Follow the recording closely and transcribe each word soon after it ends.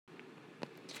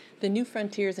The New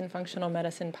Frontiers in Functional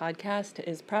Medicine podcast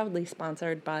is proudly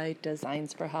sponsored by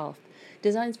Designs for Health.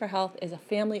 Designs for Health is a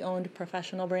family-owned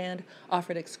professional brand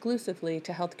offered exclusively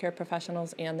to healthcare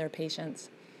professionals and their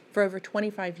patients. For over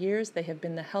 25 years, they have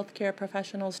been the healthcare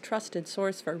professionals' trusted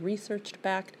source for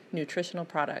research-backed nutritional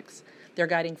products. Their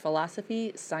guiding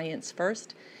philosophy, science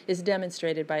first, is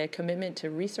demonstrated by a commitment to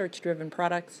research-driven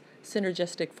products,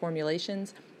 synergistic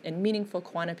formulations, and meaningful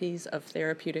quantities of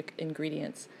therapeutic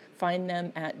ingredients. Find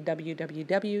them at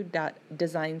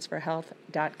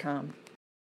www.designsforhealth.com.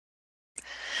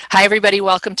 Hi, everybody.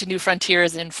 Welcome to New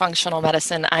Frontiers in Functional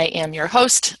Medicine. I am your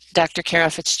host, Dr. Kara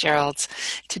Fitzgerald.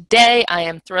 Today, I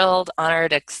am thrilled,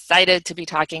 honored, excited to be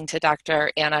talking to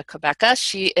Dr. Anna Cabeca.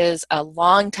 She is a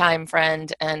longtime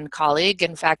friend and colleague.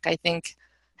 In fact, I think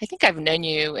I've known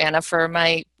you, Anna, for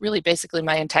basically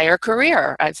my entire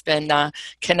career. I've been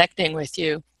connecting with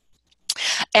you.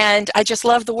 And I just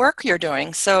love the work you're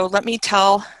doing. So let me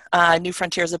tell New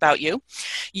Frontiers about you.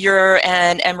 You're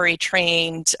an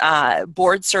Emory-trained,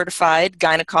 board-certified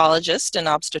gynecologist and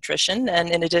obstetrician. And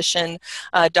in addition,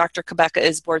 Dr. Cabeca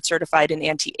is board-certified in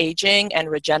anti-aging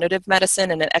and regenerative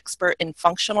medicine and an expert in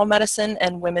functional medicine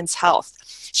and women's health.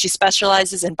 She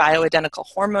specializes in bioidentical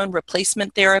hormone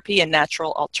replacement therapy and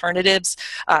natural alternatives,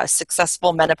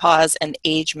 successful menopause, and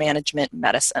age management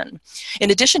medicine.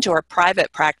 In addition to her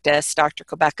private practice, Dr.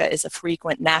 Cabeca is a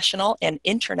frequent national and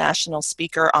international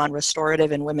speaker on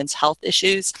restorative and women's health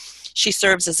issues. She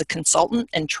serves as a consultant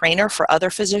and trainer for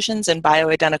other physicians in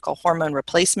bioidentical hormone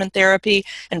replacement therapy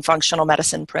and functional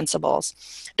medicine principles.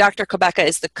 Dr. Cabeca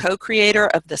is the co-creator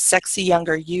of the Sexy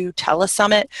Younger You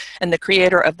Telesummit and the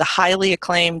creator of the highly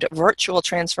acclaimed virtual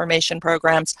transformation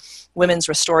programs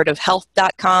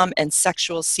womensrestorativehealth.com and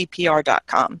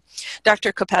sexualcpr.com.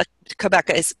 Dr.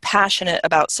 Cabeca is passionate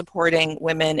about supporting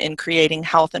women in creating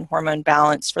health and hormone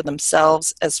balance for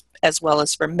themselves as well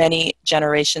as for many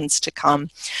generations to come.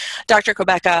 Dr.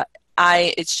 Cabeca,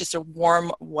 it's just a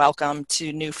warm welcome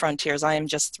to New Frontiers. I am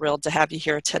just thrilled to have you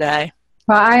here today.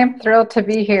 Well, I am thrilled to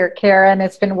be here, Karen.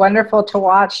 It's been wonderful to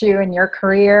watch you and your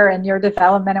career and your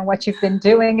development and what you've been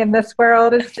doing in this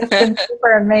world. It's just been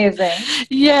super amazing.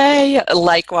 Yay.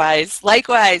 Likewise.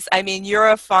 I mean, you're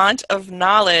a font of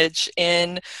knowledge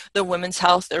in the women's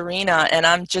health arena, and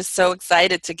I'm just so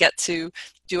excited to get to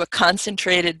do a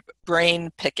concentrated brain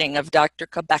picking of Dr.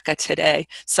 Cabeca today.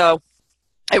 So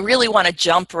I really want to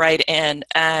jump right in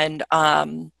and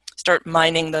start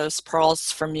mining those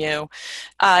pearls from you.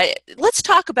 Let's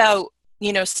talk about,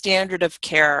 standard of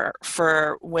care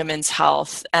for women's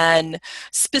health. And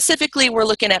specifically, we're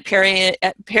looking at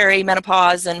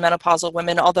perimenopause and menopausal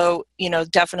women, although,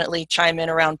 definitely chime in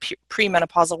around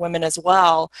premenopausal women as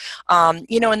well, and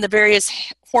the various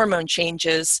hormone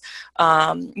changes,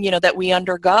 that we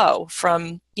undergo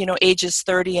from, ages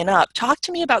 30 and up. Talk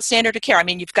to me about standard of care. I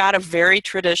mean, you've got a very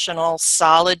traditional,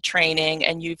 solid training,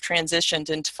 and you've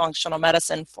transitioned into functional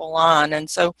medicine full on. And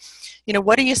so,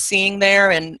 what are you seeing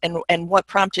there, and what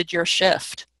prompted your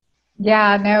shift?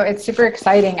 Yeah, no, it's super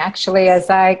exciting, actually, as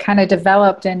I kind of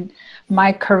developed in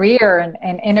my career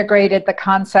and integrated the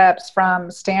concepts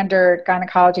from standard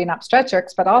gynecology and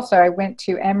obstetrics, but also I went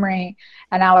to Emory,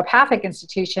 an allopathic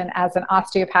institution, as an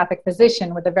osteopathic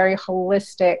physician with a very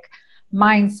holistic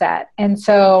mindset. And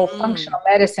so functional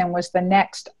medicine was the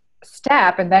next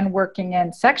step, and then working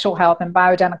in sexual health and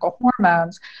bioidentical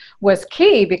hormones was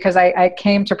key because I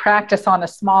came to practice on a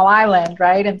small island,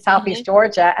 right, in Southeast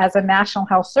Georgia as a National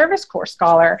Health Service Corps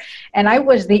scholar. And I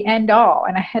was the end all,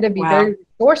 and I had to be very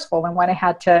resourceful in what I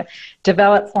had to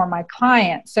develop for my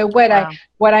clients. So what I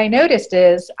noticed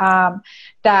is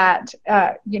that,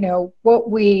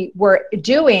 what we were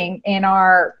doing in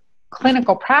our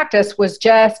clinical practice was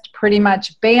just pretty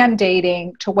much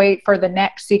band-aiding to wait for the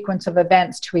next sequence of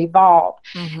events to evolve.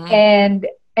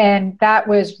 And that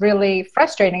was really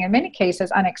frustrating, in many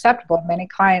cases unacceptable. Many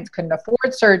clients couldn't afford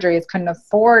surgeries, couldn't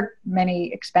afford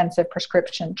many expensive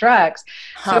prescription drugs.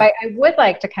 So I would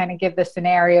like to kind of give the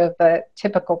scenario of the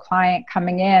typical client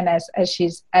coming in as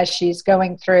she's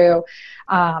going through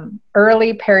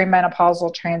early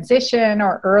perimenopausal transition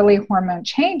or early hormone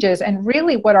changes, and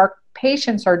really what our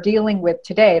patients are dealing with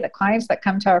today. The clients that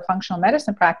come to our functional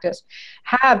medicine practice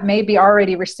have maybe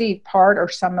already received part or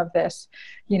some of this,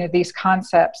 these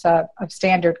concepts of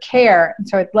standard care. And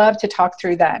so I'd love to talk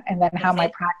through that, and then how my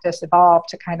practice evolved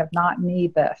to kind of not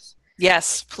need this.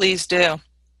 Yes, please do.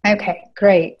 Okay,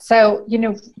 great. So,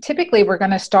 typically we're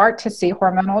going to start to see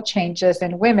hormonal changes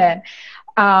in women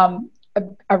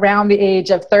around the age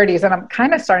of 30s. And I'm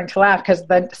kind of starting to laugh because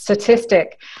the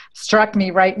statistic struck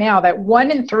me right now that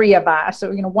 1 in 3 of us,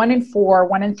 so, 1 in 4,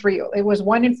 1 in 3, it was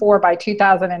 1 in 4 by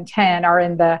 2010 are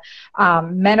in the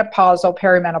menopausal,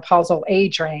 perimenopausal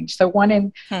age range. So 1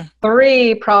 in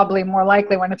 3, probably more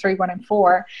likely 1 in 3, 1 in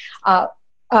 4,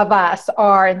 of us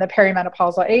are in the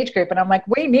perimenopausal age group. And I'm like,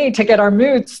 we need to get our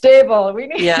mood stable. We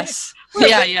need, yes. we're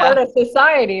part of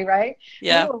society, right?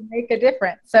 Yeah. We will make a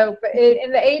difference. So in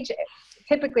the age,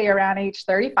 typically around age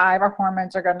 35, our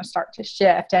hormones are going to start to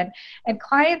shift. And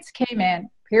clients came in,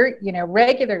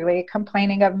 regularly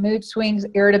complaining of mood swings,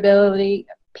 irritability,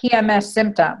 PMS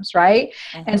symptoms, right?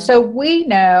 Mm-hmm. And so we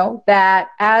know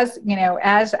that as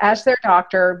their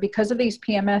doctor, because of these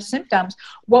PMS symptoms,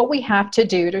 what we have to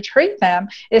do to treat them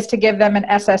is to give them an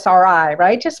SSRI,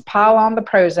 right? Just pile on the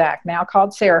Prozac, now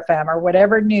called Serafem, or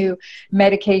whatever new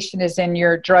medication is in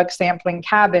your drug sampling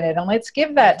cabinet. And let's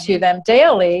give that to them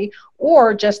daily,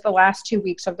 or just the last 2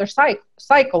 weeks of their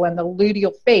cycle in the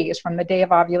luteal phase, from the day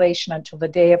of ovulation until the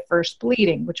day of first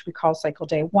bleeding, which we call cycle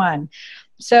day 1.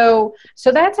 So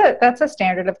that's a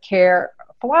standard of care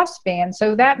philosophy. And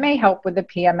so that may help with the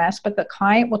PMS, but the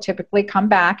client will typically come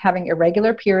back having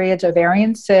irregular periods,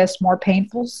 ovarian cysts, more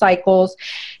painful cycles,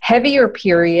 heavier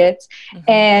periods,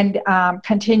 and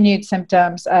continued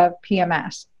symptoms of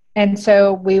PMS. And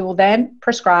so we will then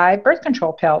prescribe birth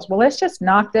control pills. Well, let's just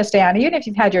knock this down. Even if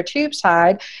you've had your tubes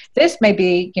tied, this may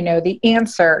be, the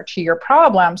answer to your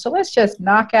problem. So let's just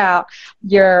knock out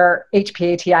your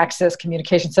HPAT axis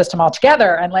communication system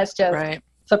altogether, and let's just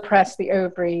suppress the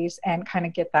ovaries and kind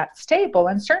of get that stable.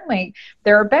 And certainly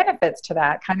there are benefits to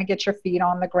that, kind of get your feet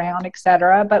on the ground, et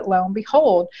cetera. But lo and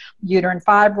behold, uterine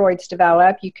fibroids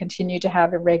develop. You continue to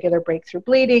have irregular breakthrough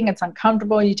bleeding. It's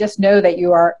uncomfortable. You just know that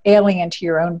you are alien to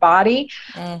your own body.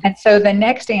 And so the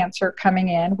next answer coming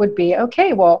in would be,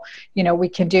 okay, well, we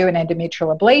can do an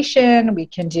endometrial ablation. We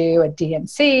can do a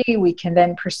DNC. We can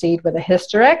then proceed with a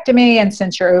hysterectomy. And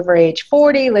since you're over age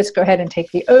 40, let's go ahead and take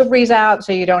the ovaries out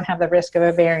so you don't have the risk of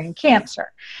ovarian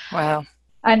cancer. Wow.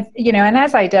 And, and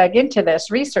as I dug into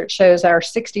this, research shows our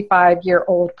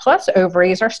 65-year-old plus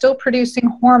ovaries are still producing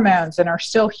hormones and are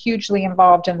still hugely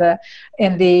involved in the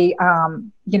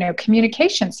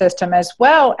communication system, as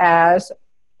well as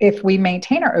if we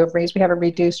maintain our ovaries, we have a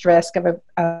reduced risk of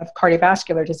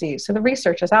cardiovascular disease. So the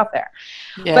research is out there.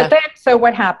 Yeah. But then, so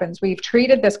what happens? We've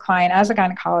treated this client as a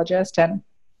gynecologist and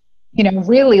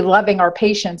really loving our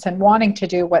patients and wanting to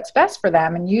do what's best for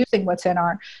them and using what's in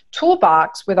our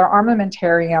toolbox with our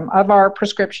armamentarium of our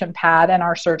prescription pad and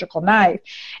our surgical knife.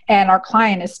 And our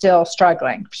client is still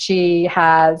struggling. She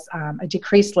has a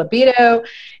decreased libido,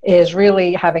 is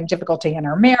really having difficulty in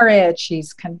her marriage.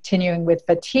 She's continuing with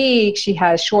fatigue. She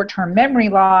has short-term memory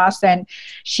loss, and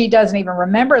she doesn't even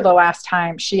remember the last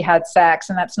time she had sex.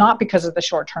 And that's not because of the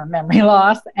short-term memory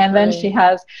loss. And then she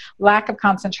has lack of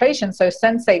concentration. So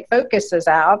sensate focus is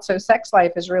out, so sex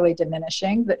life is really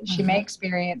diminishing. That she may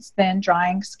experience thin,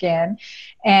 drying skin,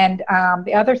 and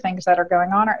the other things that are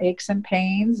going on are aches and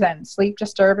pains and sleep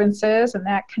disturbances, and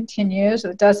that continues.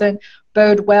 It doesn't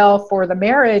bode well for the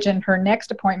marriage, and her next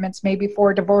appointments may be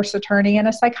for a divorce attorney and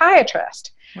a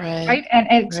psychiatrist. Right? And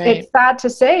it's sad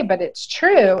to say, but it's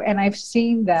true, and I've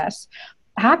seen this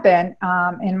happen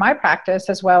in my practice,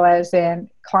 as well as in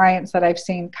clients that I've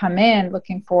seen come in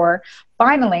looking for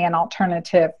finally an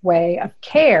alternative way of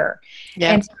care.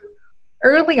 Yeah. And so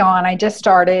early on, I just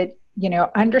started,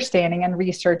 understanding and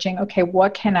researching, okay,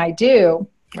 what can I do?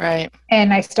 Right.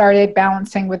 And I started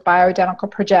balancing with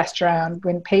bioidentical progesterone.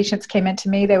 When patients came into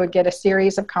me, they would get a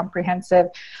series of comprehensive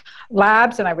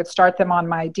labs, and I would start them on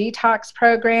my detox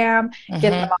program,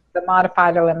 get them on the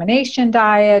modified elimination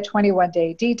diet,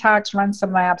 21-day detox, run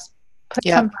some labs, put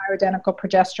some bioidentical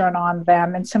progesterone on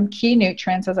them, and some key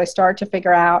nutrients as I started to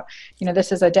figure out,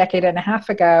 this is a decade and a half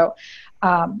ago,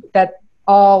 that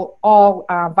all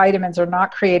vitamins are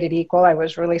not created equal. I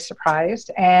was really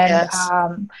surprised.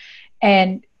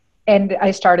 And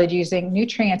I started using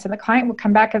nutrients, and the client would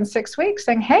come back in 6 weeks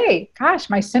saying, hey, gosh,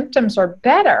 my symptoms are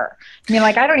better. I mean,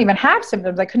 I don't even have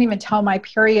symptoms. I couldn't even tell my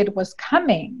period was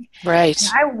coming. Right.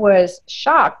 And I was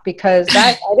shocked because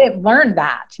I didn't learn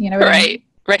that, what I mean?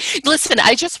 Right. Listen,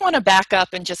 I just want to back up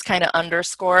and just kind of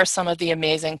underscore some of the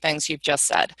amazing things you've just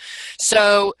said.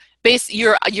 So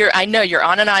I know you're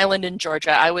on an island in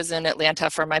Georgia. I was in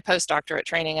Atlanta for my postdoctorate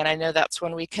training, and I know that's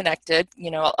when we connected,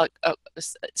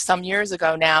 some years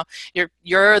ago now.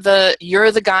 You're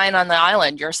the guy on the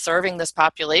island. You're serving this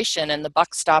population, and the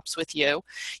buck stops with you.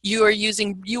 You were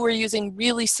using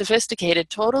really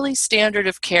sophisticated, totally standard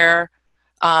of care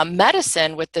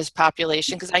medicine with this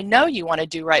population, because I know you want to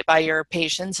do right by your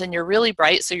patients and you're really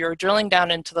bright. So you're drilling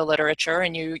down into the literature,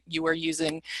 and you were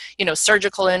using,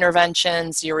 surgical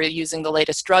interventions, you were using the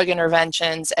latest drug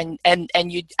interventions,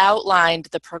 and you outlined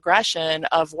the progression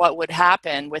of what would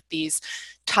happen with these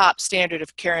top standard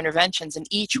of care interventions, and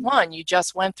each one you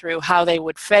just went through how they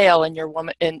would fail, and your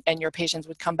woman and your patients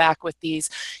would come back with these,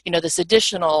 this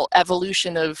additional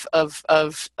evolution of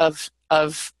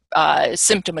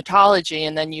symptomatology,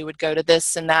 and then you would go to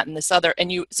this and that and this other,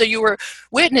 and you were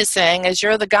witnessing, as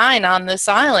you're the guide on this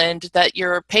island, that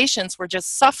your patients were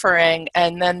just suffering,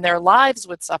 and then their lives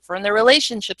would suffer and their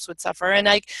relationships would suffer. And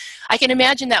I can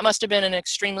imagine that must have been an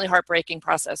extremely heartbreaking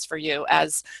process for you,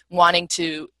 as wanting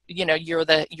to, you're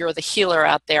the healer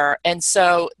out there. And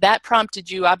so that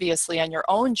prompted you, obviously, on your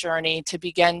own journey to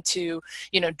begin to,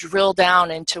 drill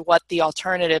down into what the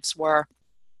alternatives were.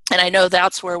 And I know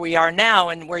that's where we are now,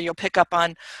 and where you'll pick up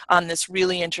on this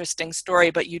really interesting story.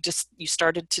 But you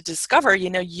started to discover,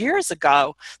 years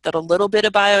ago, that a little bit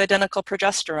of bioidentical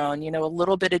progesterone, a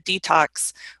little bit of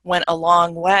detox went a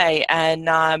long way.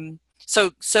 And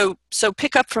so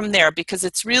pick up from there, because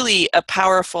it's really a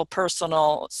powerful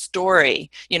personal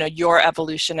story, your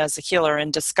evolution as a healer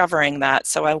and discovering that.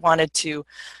 So I wanted to,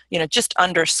 just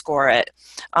underscore it.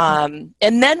 And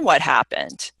then what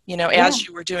happened, as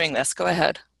you were doing this? Go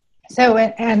ahead. So,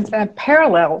 and a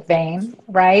parallel vein,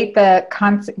 right?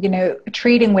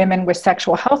 Treating women with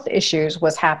sexual health issues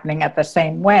was happening at the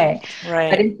same way. Right.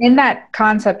 But in that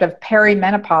concept of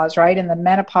perimenopause, right, in the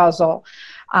menopausal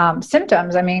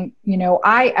symptoms, I mean,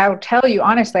 I'll tell you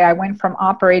honestly, I went from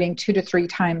operating 2 to 3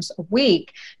 times a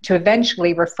week to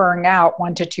eventually referring out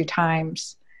 1 to 2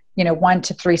 times, 1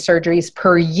 to 3 surgeries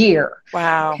per year.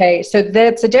 Wow. Okay. So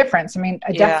that's a difference. I mean,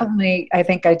 I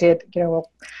think I did,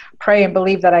 pray and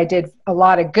believe that I did a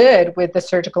lot of good with the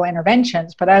surgical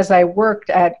interventions. But as I worked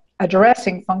at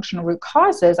addressing functional root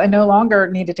causes, I no longer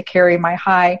needed to carry my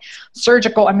high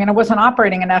surgical. I mean, I wasn't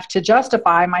operating enough to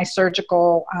justify my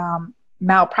surgical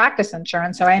malpractice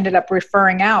insurance. So I ended up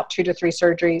referring out 2 to 3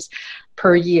 surgeries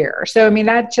per year. So, I mean,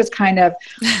 that just kind of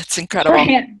it's incredible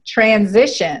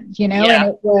transitioned, and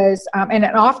it was, and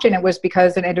often it was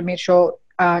because an endometrial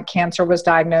cancer was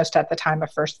diagnosed at the time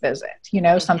of first visit,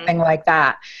 something like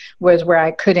that was where I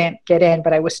couldn't get in,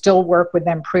 but I would still work with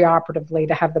them preoperatively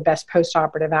to have the best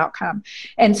postoperative outcome.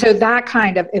 And so that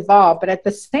kind of evolved. But at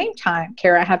the same time,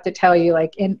 Kara, I have to tell you,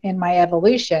 like in my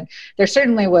evolution, there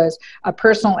certainly was a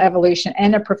personal evolution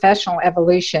and a professional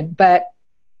evolution, but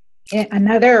in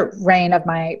another reign of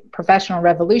my professional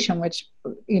revolution, which,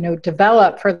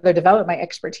 further developed my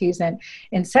expertise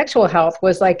in sexual health,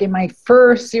 was like in my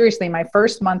first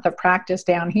month of practice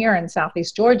down here in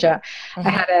Southeast Georgia. I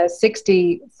had a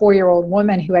 64-year-old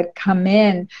woman who had come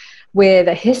in with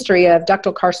a history of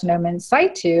ductal carcinoma in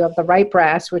situ of the right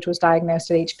breast, which was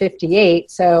diagnosed at age 58,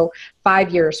 so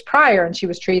 5 years prior, and she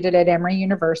was treated at Emory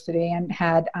University and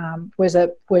had was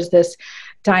this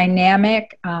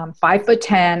dynamic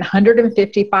 5'10",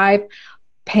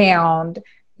 155-pound,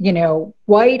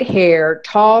 white hair,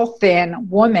 tall, thin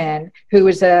woman who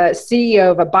was a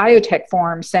CEO of a biotech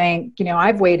firm saying,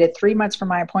 I've waited 3 months for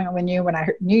my appointment with you when I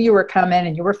knew you were coming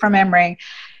and you were from Emory.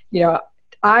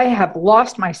 I have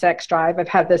lost my sex drive. I've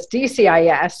had this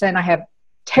DCIS and I have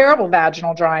terrible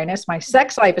vaginal dryness. My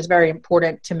sex life is very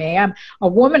important to me. I'm a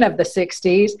woman of the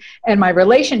 60s and my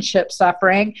relationship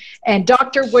suffering. And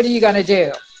doctor, what are you going to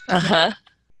do?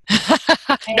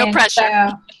 No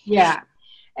pressure. Yeah.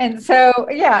 And so,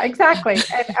 yeah, exactly.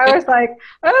 And I was like,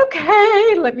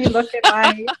 okay, let me look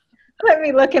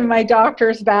in my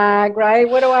doctor's bag, right?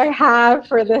 What do I have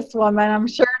for this woman? I'm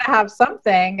sure to have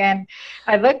something. And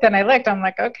I looked, I'm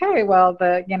like, okay, well,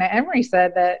 Emory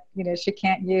said that, she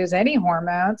can't use any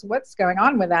hormones. What's going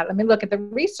on with that? Let me look at the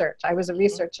research. I was a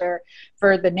researcher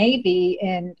for the Navy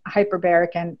in hyperbaric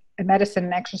and medicine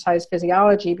and exercise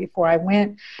physiology before I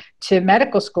went to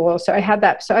medical school. So I had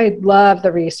that. So I love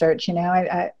the research, and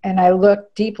I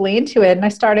looked deeply into it and I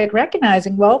started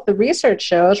recognizing, well, the research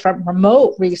shows, from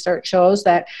remote research shows,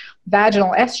 that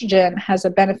vaginal estrogen has a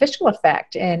beneficial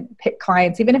effect in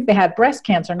clients, even if they had breast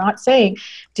cancer, not saying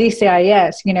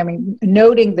DCIS,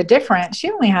 noting the difference.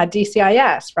 She only had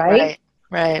DCIS, right?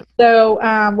 Right. So,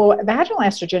 vaginal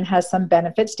estrogen has some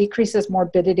benefits, decreases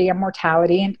morbidity and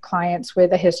mortality in clients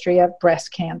with a history of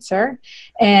breast cancer.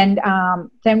 And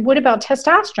then what about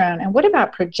testosterone? And what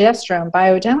about progesterone,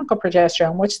 bioidentical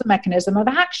progesterone? What's the mechanism of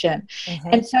action?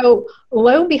 And so,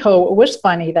 lo and behold, it was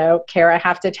funny though, Kara, I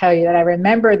have to tell you that I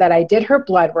remember that I did her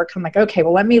blood work. I'm like, okay,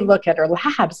 well, let me look at her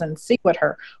labs and see what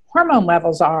her hormone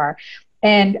levels are.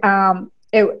 And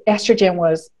estrogen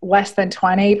was less than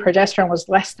 20, progesterone was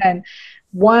less than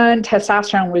one,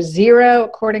 testosterone was 0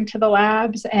 according to the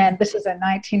labs, and this is in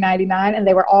 1999, and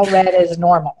they were all read as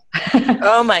normal.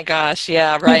 Oh my gosh.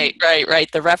 Yeah, right.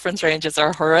 The reference ranges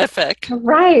are horrific.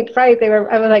 Right. I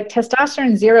was like,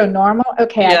 testosterone 0 normal.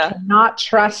 Okay, I Yeah. cannot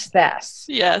trust this.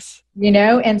 Yes.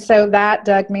 And so that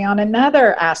dug me on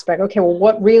another aspect. Okay, well,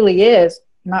 what really is,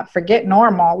 not forget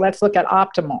normal, let's look at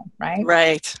optimal, right?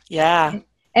 Right. Yeah.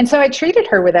 And so I treated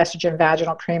her with estrogen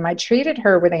vaginal cream. I treated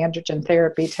her with androgen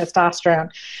therapy, testosterone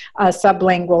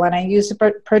sublingual, and I used a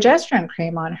progesterone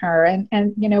cream on her. And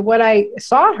what I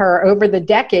saw her over the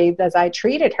decades as I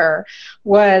treated her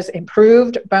was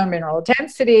improved bone mineral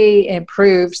density,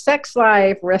 improved sex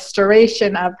life,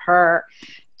 restoration of her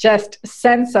just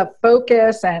sense of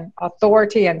focus and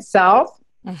authority and self.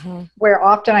 Mm-hmm. Where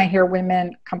often I hear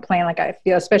women complain, like I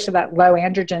feel, especially that low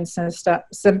androgen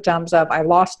symptoms of I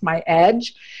lost my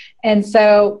edge. And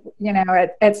so,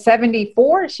 at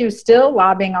 74, she was still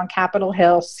lobbying on Capitol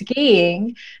Hill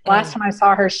skiing. Last time I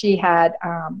saw her, she had,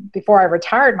 before I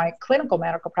retired my clinical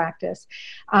medical practice,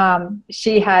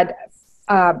 she had,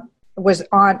 was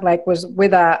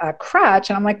with a crutch.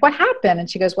 And I'm like, what happened? And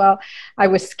she goes, well, I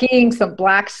was skiing some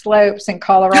black slopes in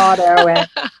Colorado. And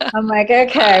I'm like,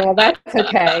 okay, well, that's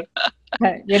okay.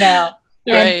 Right.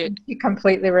 And she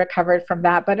completely recovered from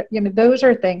that. But, those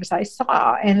are things I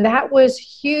saw, and that was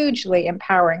hugely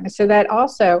empowering. So that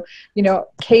also,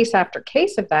 case after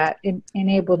case of that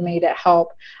enabled me to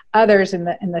help others in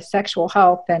the sexual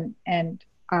health and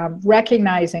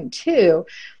recognizing too,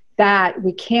 that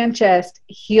we can't just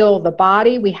heal the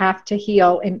body. We have to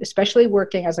heal, and especially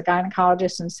working as a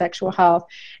gynecologist in sexual health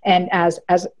and as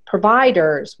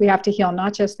providers, we have to heal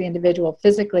not just the individual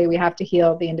physically, we have to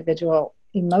heal the individual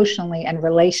emotionally and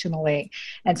relationally.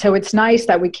 And so it's nice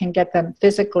that we can get them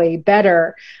physically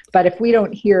better, but if we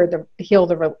don't heal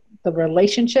the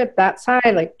relationship, that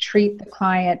side, like treat the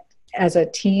client as a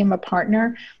team, a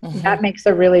partner, that makes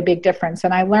a really big difference.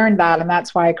 And I learned that, and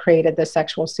that's why I created the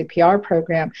sexual CPR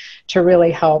program, to really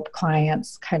help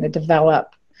clients kind of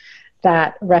develop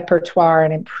that repertoire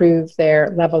and improve their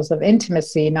levels of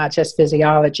intimacy, not just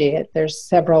physiology. There's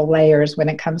several layers when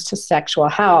it comes to sexual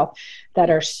health that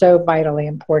are so vitally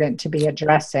important to be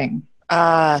addressing.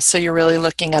 So you're really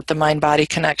looking at the mind-body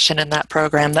connection in that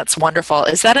program. That's wonderful.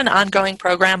 Is that an ongoing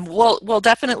program? We'll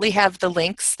definitely have the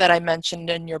links that I mentioned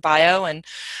in your bio, and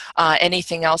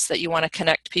anything else that you want to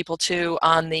connect people to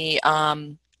on the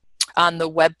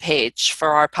web page for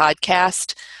our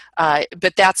podcast.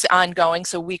 But that's ongoing,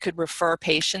 so we could refer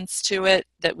patients to it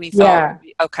that we thought.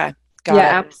 Yeah. Okay. Got it.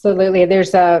 Absolutely.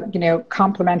 There's a,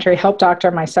 complimentary Help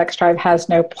Doctor, My Sex Drive Has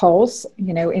No Pulse,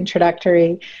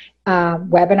 introductory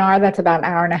webinar that's about an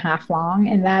hour and a half long,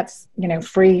 and that's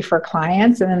free for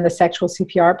clients. And then the sexual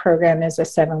CPR program is a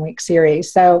 7-week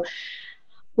series, so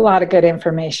a lot of good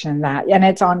information in that, and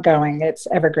it's ongoing, it's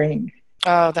evergreen.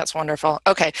 Oh, that's wonderful.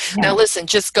 Okay. Yeah. Now listen,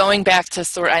 just going back to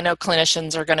I know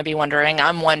clinicians are going to be wondering,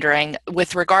 I'm wondering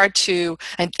with regard to,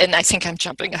 and I think I'm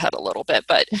jumping ahead a little bit,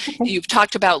 but you've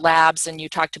talked about labs and you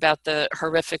talked about the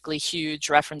horrifically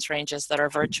huge reference ranges that are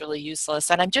virtually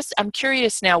useless. And I'm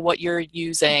curious now what you're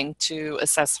using to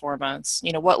assess hormones.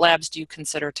 What labs do you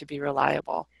consider to be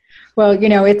reliable? Well,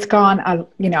 it's gone,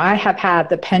 I have had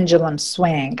the pendulum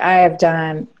swing. I have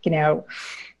done,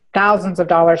 thousands of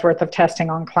dollars worth of testing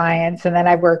on clients. And then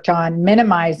I worked on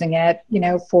minimizing it,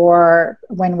 for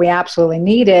when we absolutely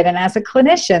need it. And as a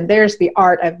clinician, there's the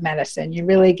art of medicine. You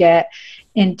really get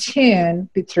in tune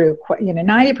through,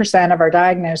 90% of our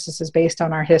diagnosis is based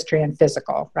on our history and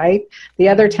physical, right? The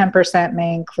other 10%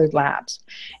 may include labs.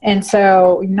 And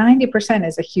so 90%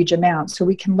 is a huge amount. So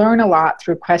we can learn a lot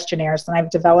through questionnaires. And I've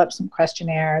developed some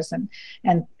questionnaires and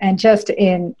just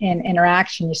in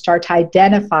interaction, you start to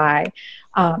identify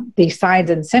these signs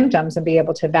and symptoms and be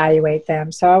able to evaluate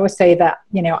them. So I would say that,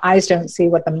 eyes don't see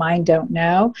what the mind don't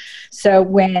know. So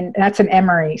that's an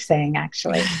Emory saying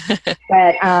actually,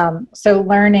 but, so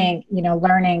learning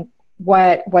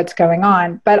what's going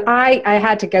on, but I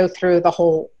had to go through the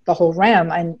whole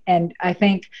realm. And I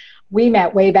think we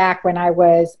met way back when I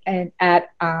was at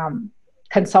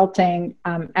consulting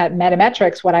at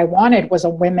Metametrics. What I wanted was a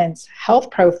women's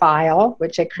health profile,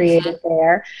 which I created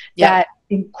there, that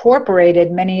incorporated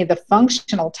many of the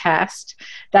functional tests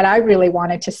that I really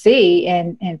wanted to see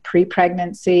in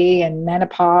pre-pregnancy and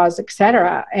menopause, et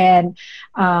cetera. And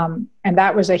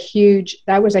that was a huge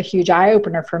eye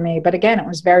opener for me. But again, it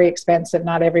was very expensive.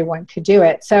 Not everyone could do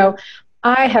it. So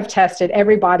I have tested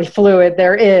every body fluid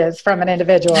there is from an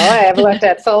individual. I have looked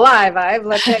at saliva, I've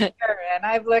looked at urine,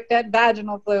 I've looked at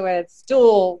vaginal fluids,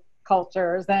 stool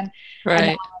cultures, and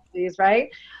analyses, right?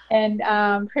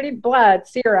 pretty blood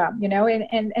serum,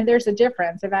 and there's a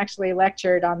difference. I've actually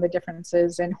lectured on the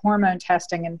differences in hormone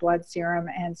testing in blood serum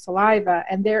and saliva,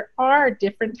 and there are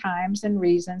different times and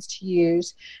reasons to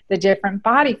use the different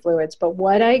body fluids. But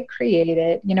what I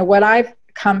created, what I've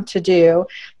come to do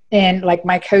in like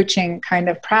my coaching kind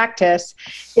of practice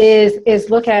is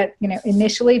look at,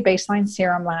 initially baseline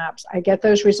serum labs. I get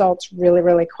those results really,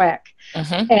 really quick.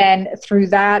 And through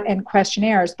that and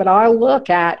questionnaires, but I'll look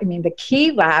at, the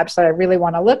key labs that I really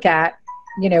want to look at,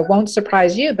 won't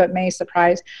surprise you, but may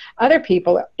surprise other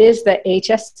people, is the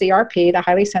HSCRP, the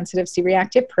highly sensitive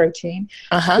C-reactive protein,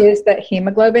 is the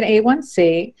hemoglobin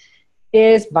A1C,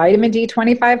 is vitamin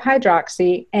D25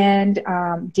 hydroxy, and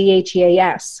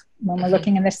DHEAS. When we're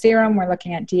looking in the serum, we're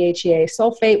looking at DHEA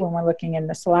sulfate. When we're looking in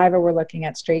the saliva, we're looking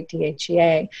at straight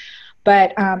DHEA.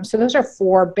 But so those are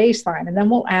 4 baseline. And then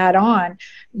we'll add on,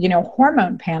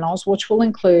 hormone panels, which will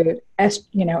include,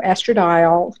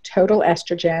 estradiol, total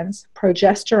estrogens,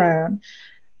 progesterone,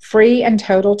 free and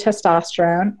total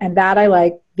testosterone. And that I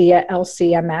like via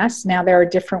LCMS. Now, there are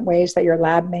different ways that your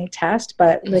lab may test,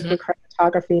 but liquid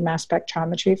chromatography, mass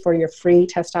spectrometry for your free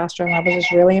testosterone levels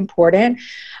is really important.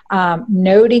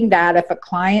 Noting that if a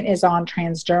client is on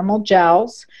transdermal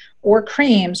gels or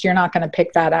creams, you're not going to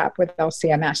pick that up with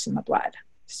LCMS in the blood.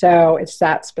 So it's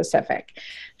that specific.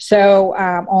 So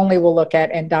only we'll look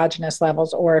at endogenous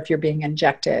levels or if you're being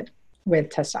injected with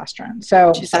testosterone.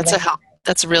 So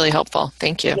that's really helpful.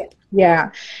 Thank you.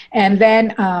 Yeah. And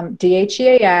then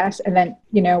DHEAS, and then,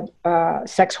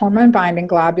 sex hormone binding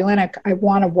globulin. I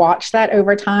want to watch that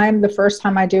over time. The first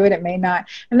time I do it, it may not.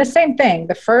 And the same thing,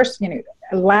 the first,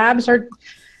 labs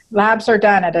are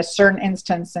done at a certain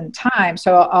instance in time.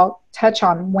 So I'll touch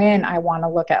on when I want to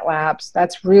look at labs.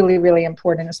 That's really, really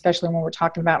important, especially when we're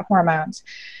talking about hormones.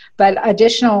 But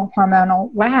additional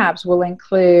hormonal labs will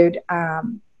include,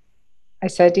 I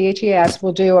said DHEAS,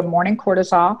 will do a morning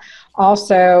cortisol,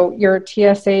 also your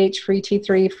TSH, free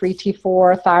T3, free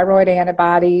T4, thyroid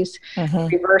antibodies,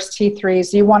 reverse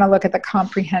T3s. You want to look at the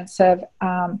comprehensive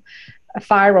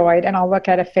thyroid, and I'll look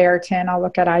at a ferritin, I'll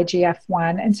look at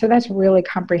IGF-1. And so that's really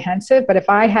comprehensive. But if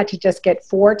I had to just get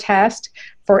 4 tests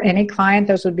for any client,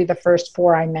 those would be the first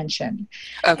 4 I mentioned.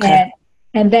 Okay.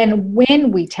 And then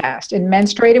when we test in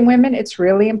menstruating women, it's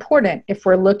really important. If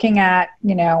we're looking at,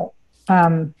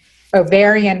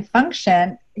 ovarian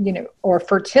function, or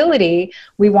fertility,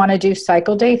 we want to do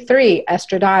cycle day 3,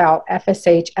 estradiol,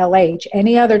 FSH, LH.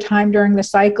 Any other time during the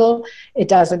cycle, it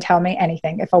doesn't tell me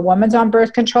anything. If a woman's on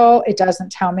birth control, it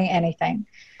doesn't tell me anything.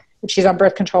 If she's on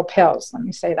birth control pills, let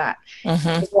me say that.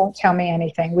 It won't tell me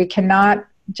anything. We cannot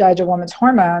judge a woman's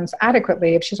hormones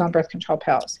adequately if she's on birth control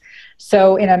pills.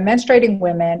 So in a menstruating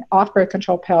woman off birth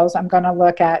control pills, I'm going to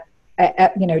look at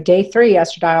day 3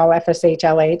 estradiol, FSH,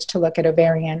 LH to look at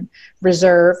ovarian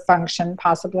reserve function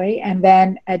possibly, and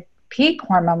then at peak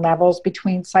hormone levels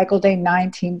between cycle day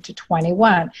 19 to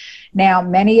 21. Now,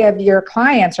 many of your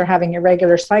clients are having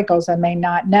irregular cycles and may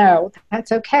not know.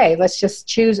 That's okay. Let's just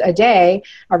choose a day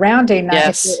around day 9.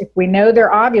 Yes. If we know they're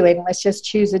ovulating, let's just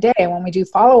choose a day. And when we do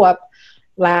follow-up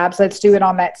labs, let's do it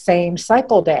on that same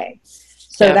cycle day.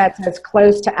 So that's as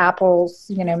close to apples,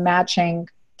 matching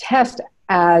test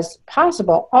as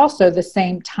possible. Also the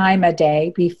same time a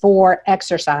day before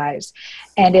exercise.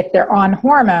 And if they're on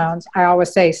hormones, I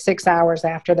always say 6 hours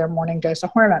after their morning dose of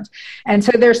hormones. And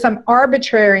so there's some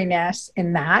arbitrariness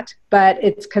in that, but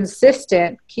it's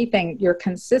consistent, you're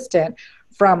consistent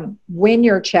from when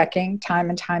you're checking time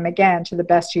and time again to the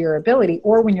best of your ability,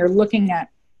 or when you're looking at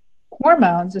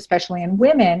hormones, especially in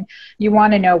women, you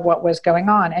want to know what was going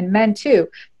on. And men too,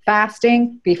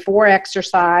 fasting before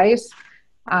exercise.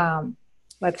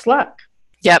 Let's look.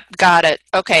 Yep, got it.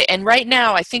 Okay, and right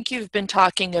now, I think you've been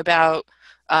talking about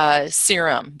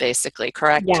serum, basically,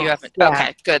 correct? Yes, You haven't. yeah.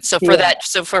 Okay, good. So for that,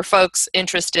 so for folks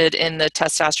interested in the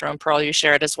testosterone pearl you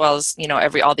shared, as well as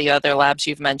all the other labs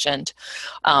you've mentioned,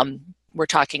 we're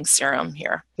talking serum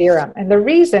here. Serum, and the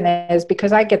reason is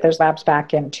because I get those labs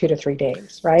back in 2 to 3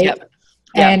 days, right? Yep.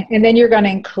 And then you're going to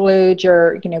include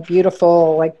your,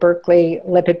 beautiful like Berkeley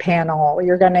lipid panel.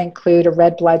 You're going to include a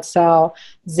red blood cell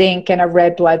zinc and a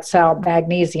red blood cell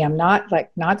magnesium, not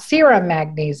serum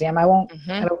magnesium. I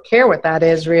don't care what that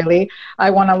is really. I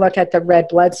want to look at the red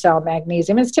blood cell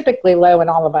magnesium. It's typically low in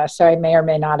all of us, so I may or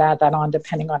may not add that on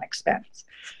depending on expense.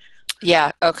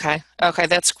 Yeah. Okay.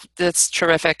 That's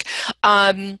terrific.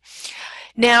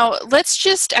 Now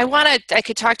I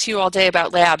could talk to you all day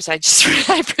about labs. I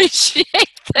appreciate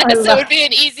this. It would be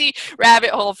an easy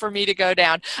rabbit hole for me to go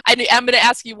down. I'm going to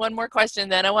ask you one more question,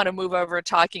 then I want to move over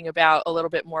talking about a little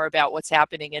bit more about what's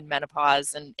happening in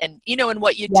menopause and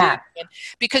what you do. And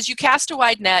because you cast a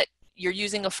wide net, you're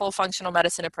using a full functional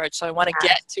medicine approach. So I want to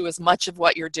get to as much of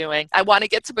what you're doing. I want to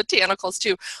get to botanicals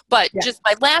too. But just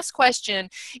my last question,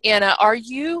 Anna, are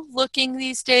you looking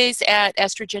these days at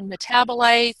estrogen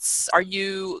metabolites? Are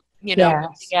you,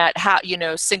 looking at how,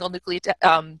 single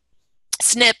nucleotide,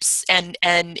 SNPs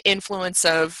and influence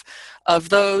of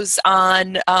those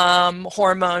on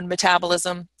hormone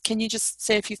metabolism? Can you just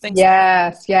say a few things?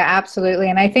 Yes, yeah,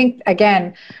 absolutely. And I think,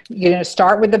 again,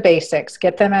 start with the basics,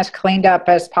 get them as cleaned up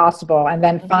as possible, and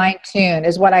then fine tune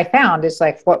is what I found is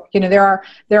like what, there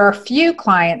are few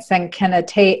clients that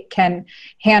can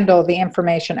handle the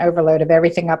information overload of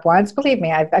everything up once. Believe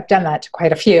me, I've done that to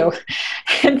quite a few.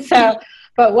 And so,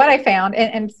 but what I found,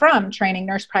 and from training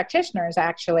nurse practitioners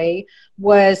actually,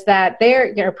 was that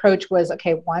their approach was,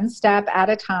 okay, one step at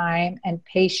a time, and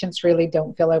patients really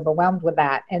don't feel overwhelmed with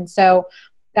that. And so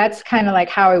that's kind of like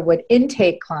how I would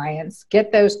intake clients,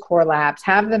 get those core labs,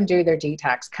 have them do their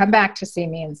detox, come back to see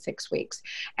me in 6 weeks.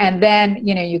 And then,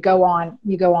 you go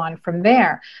on from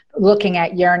there, looking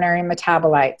at urinary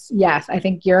metabolites. Yes, I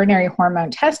think urinary hormone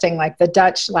testing, like the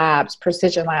Dutch labs,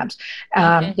 Precision Labs,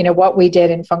 what we did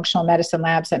in functional medicine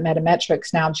labs at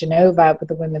Metametrics, now Genova with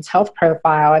the women's health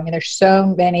profile. I mean, there's so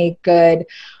many good,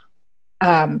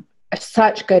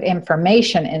 such good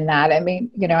information in that. I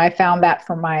mean, I found that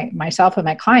for myself and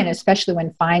my client, especially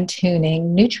when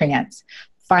fine-tuning nutrients,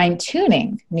 and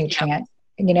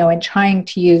trying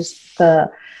to use the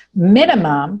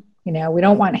minimum. We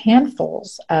don't want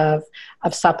handfuls of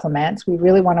supplements. We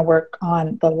really want to work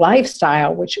on the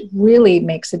lifestyle, which really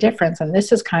makes a difference. And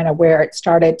this is kind of where it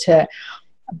started to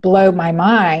blow my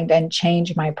mind and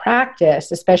change my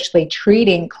practice, especially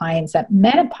treating clients at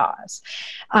menopause.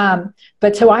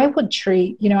 But so I would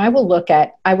treat, I would look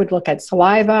at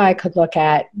saliva. I could look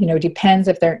at, depends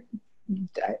if they're,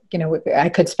 I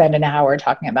could spend an hour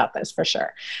talking about this for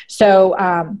sure. So,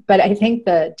 but I think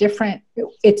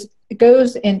it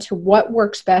goes into what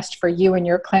works best for you and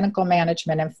your clinical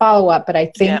management and follow-up. But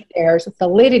I think there's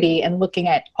validity in looking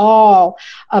at all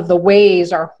of the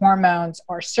ways our hormones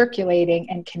are circulating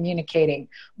and communicating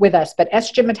with us. But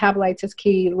estrogen metabolites is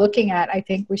key. I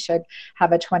think we should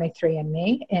have a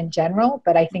 23andMe in general,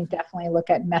 but I think definitely look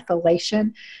at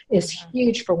methylation is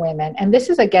huge for women. And this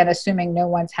is, again, assuming no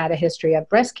one's had a history of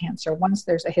breast cancer. Once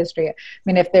there's a history,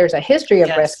 if there's a history of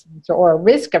breast cancer or a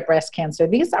risk of breast cancer,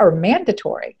 these are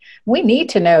mandatory. We need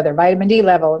to know their vitamin D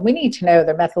level, and we need to know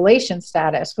their methylation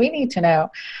status. We need to know,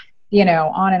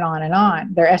 on and on and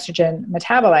on, their estrogen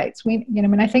metabolites.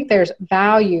 I think there's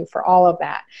value for all of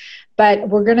that. But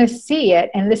we're going to see it,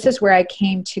 and this is where I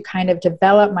came to kind of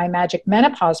develop my Magic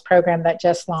Menopause program that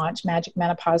just launched,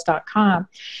 magicmenopause.com.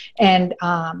 And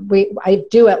I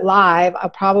do it live. I'll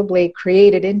probably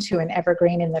create it into an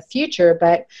evergreen in the future,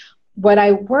 but what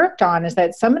I worked on is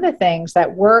that some of the things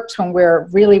that works when we're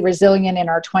really resilient in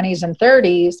our 20s and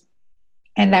 30s,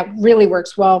 and that really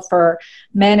works well for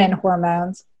men and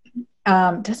hormones,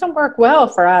 doesn't work well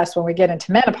for us when we get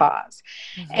into menopause.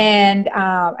 And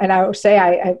I would say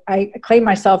I claim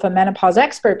myself a menopause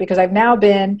expert because I've now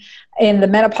been in the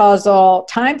menopausal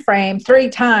time frame 3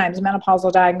 times,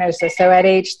 menopausal diagnosis. So at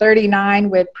age 39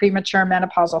 with premature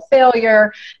menopausal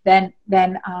failure, then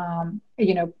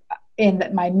in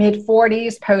my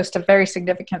mid-40s, post a very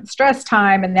significant stress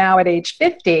time, and now at age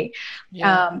 50,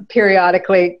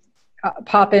 periodically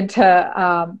pop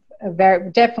into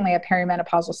definitely a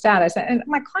perimenopausal status. And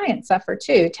my clients suffer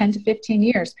too, 10 to 15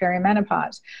 years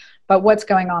perimenopause. But what's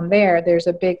going on there? There's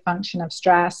a big function of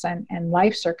stress and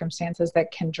life circumstances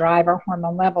that can drive our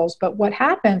hormone levels. But what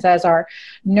happens as our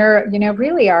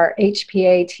really our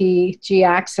HPA-T-G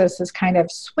axis is kind of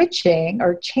switching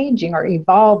or changing or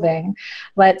evolving,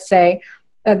 let's say,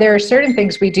 there are certain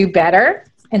things we do better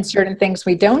and certain things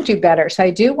we don't do better. So I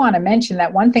do want to mention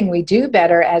that one thing we do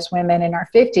better as women in our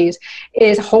 50s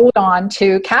is hold on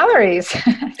to calories.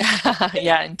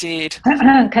 Yeah, indeed.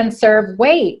 Conserve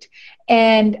weight.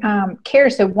 And care.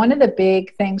 So one of the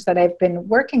big things that I've been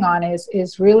working on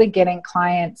is really getting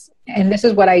clients, and this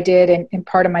is what I did in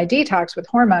part of my detox with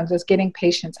hormones, is getting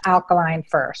patients alkaline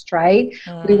first, right?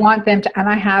 We want them to, and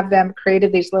I have them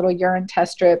created these little urine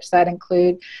test strips that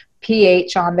include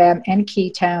pH on them and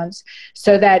ketones,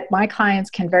 so that my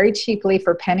clients can very cheaply,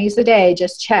 for pennies a day,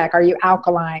 just check, are you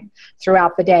alkaline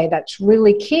throughout the day? That's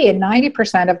really key. And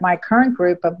 90% of my current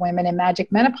group of women in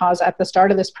Magic Menopause at the start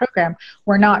of this program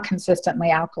were not consistently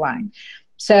alkaline.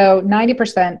 So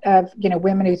 90% of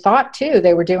women who thought too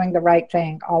they were doing the right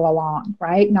thing all along,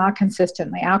 right? Not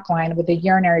consistently alkaline with a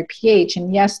urinary pH.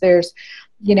 And yes, there's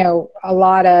a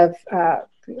lot of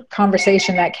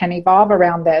conversation that can evolve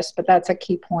around this, but that's a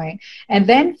key point. And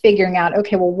then figuring out,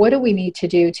 okay, well, what do we need to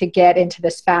do to get into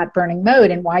this fat burning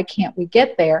mode, and why can't we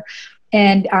get there?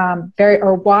 And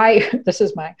why, this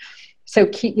is my, so,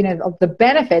 the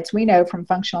benefits we know from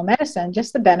functional medicine,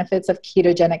 just the benefits of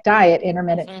ketogenic diet,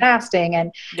 intermittent fasting,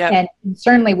 and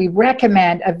certainly we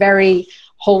recommend a very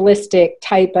holistic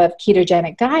type of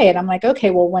ketogenic diet. I'm like, okay,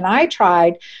 well, when I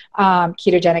tried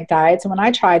ketogenic diets, and when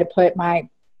I try to put my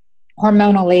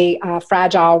hormonally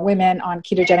fragile women on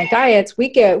ketogenic diets,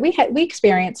 we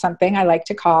experience something I like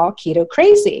to call keto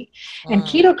crazy. And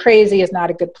keto crazy is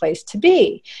not a good place to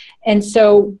be. And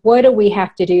so what do we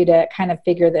have to do to kind of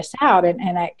figure this out?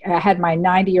 And I had my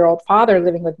 90-year-old father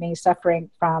living with me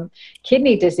suffering from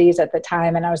kidney disease at the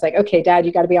time. And I was like, okay, Dad,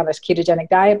 you got to be on this ketogenic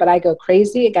diet, but I go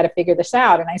crazy. I got to figure this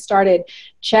out. And I started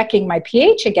checking my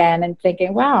pH again and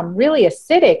thinking, wow, I'm really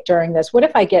acidic during this. What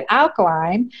if I get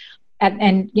alkaline?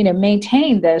 And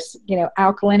maintain this,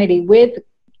 alkalinity with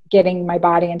getting my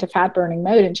body into fat burning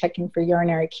mode and checking for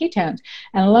urinary ketones.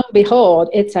 And lo and behold,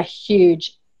 it's a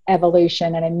huge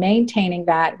evolution. And in maintaining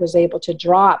that, was able to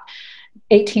drop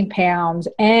 18 pounds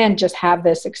and just have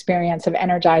this experience of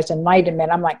energized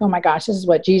enlightenment. I'm like, oh my gosh, this is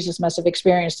what Jesus must have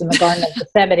experienced in the Garden of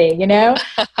Gethsemane,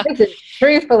 This is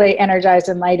truthfully energized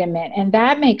enlightenment. And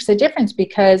that makes a difference,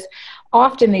 because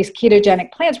often these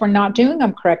ketogenic plants, we're not doing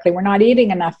them correctly. We're not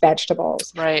eating enough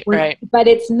vegetables. Right. But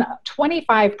it's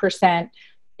 25%.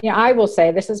 I will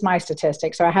say, this is my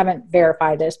statistic, so I haven't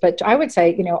verified this, but I would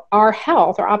say, our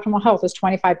optimal health is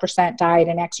 25% diet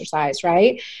and exercise,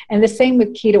 right? And the same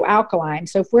with keto alkaline.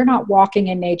 So if we're not walking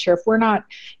in nature, if we're not,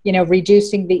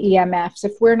 reducing the EMFs,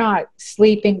 if we're not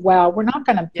sleeping well, we're not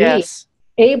going to be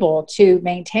able to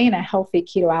maintain a healthy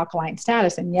keto alkaline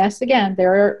status. And yes, again,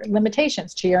 there are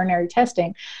limitations to urinary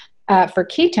testing for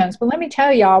ketones. But let me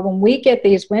tell y'all, when we get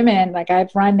these women, like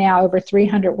I've run now over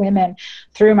 300 women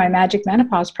through my Magic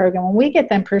Menopause program, when we get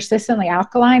them persistently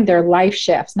alkaline, their life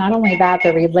shifts. Not only that,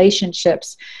 their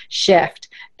relationships shift,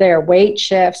 their weight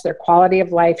shifts, their quality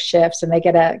of life shifts, and they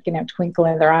get a twinkle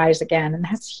in their eyes again. And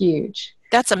that's huge.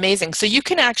 That's amazing. So you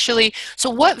can actually, so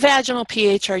what vaginal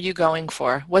pH are you going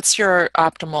for? What's your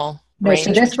optimal range?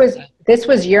 So this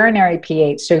was urinary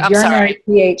pH. So urinary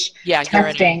pH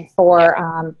testing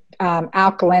for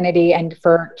alkalinity and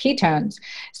for ketones.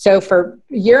 So for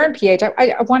urine pH,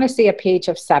 I want to see a pH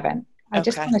of 7. I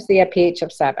just want to see a pH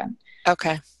of 7.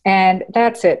 Okay. And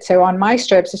that's it. So on my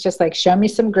strips, it's just like, show me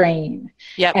some green.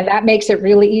 Yep. And that makes it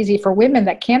really easy for women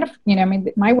that can't,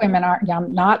 my women aren't,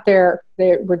 not there.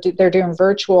 They're doing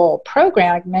virtual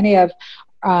program. Like many of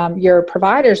your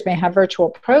providers may have virtual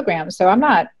programs. So I'm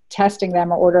not testing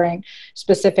them or ordering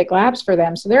specific labs for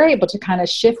them. So they're able to kind of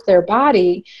shift their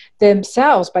body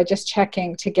themselves by just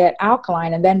checking to get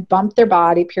alkaline, and then bump their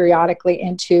body periodically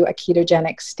into a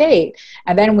ketogenic state.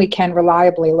 And then we can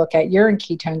reliably look at urine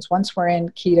ketones. Once we're in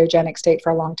ketogenic state for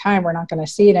a long time, we're not going to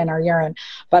see it in our urine.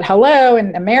 But hello,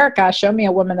 in America, show me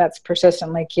a woman that's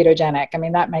persistently ketogenic. I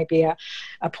mean, that might be a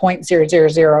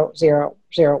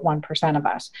 0.00001% of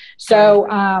us. So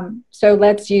so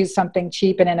let's use something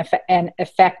cheap and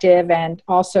effective, and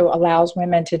also allows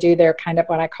women to do their kind of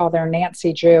what I call their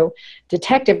Nancy Drew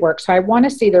detective work. So I want to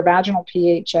see their vaginal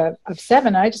pH of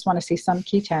 7. I just want to see some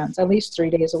ketones at least 3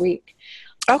 days a week.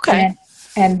 Okay.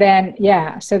 And then,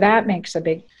 so that makes a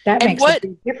big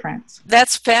difference.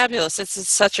 That's fabulous. It's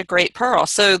such a great pearl.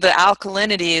 So the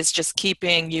alkalinity is just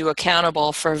keeping you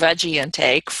accountable for veggie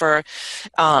intake, for,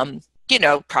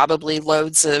 probably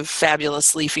loads of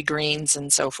fabulous leafy greens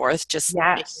and so forth, just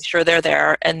making sure they're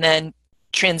there. And then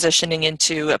transitioning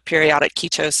into a periodic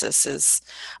ketosis is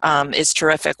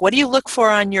terrific. What do you look for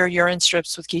on your urine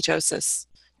strips with ketosis?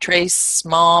 Trace,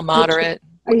 small, moderate?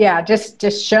 Yeah, just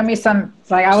show me some.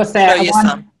 Like I always say,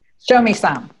 show me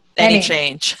some. Any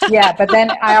change. Yeah, but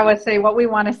then I always say what we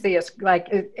want to see is like,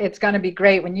 it's going to be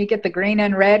great. When you get the green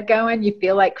and red going, you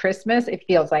feel like Christmas. It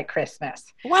feels like Christmas.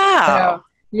 Wow. So,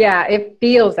 yeah, it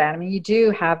feels that. I mean, you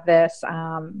do have this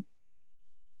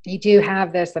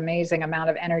amazing amount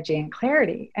of energy and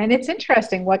clarity. And it's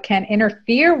interesting what can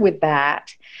interfere with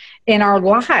that in our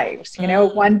lives.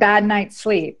 One bad night's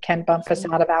sleep can bump us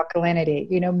out of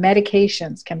alkalinity.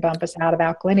 Medications can bump us out of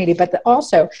alkalinity. But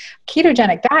also,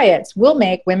 ketogenic diets will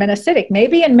make women acidic.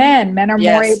 Maybe in men are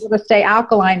more able to stay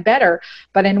alkaline better.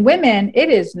 But in women, it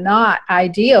is not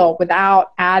ideal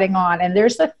without adding on. And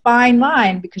there's a fine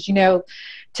line, because,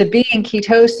 to be in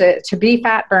ketosis, to be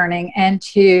fat burning, and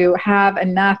to have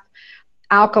enough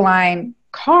alkaline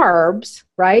carbs,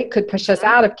 right, could push us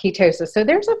out of ketosis. So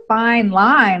there's a fine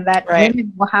line that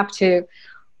women will have to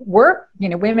work,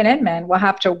 women and men will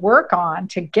have to work on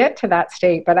to get to that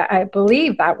state. But I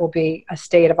believe that will be a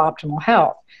state of optimal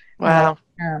health. Wow.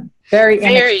 Very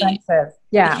inexpensive.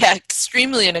 Yeah,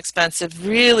 extremely inexpensive.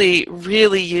 Really,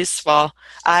 really useful.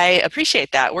 I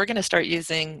appreciate that. We're going to start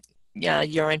using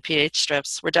urine pH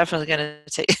strips. We're definitely going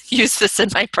to use this in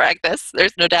my practice.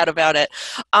 There's no doubt about it.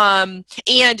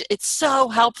 And it's so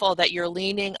helpful that you're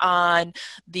leaning on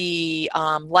the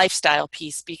lifestyle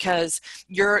piece, because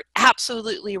you're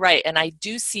absolutely right. And I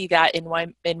do see that in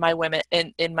my women,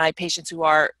 in my patients who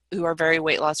are very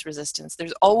weight loss resistant.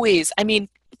 There's always,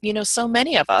 so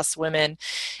many of us women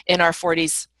in our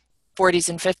 40s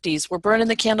and 50s, we're burning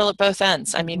the candle at both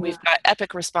ends. We've got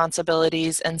epic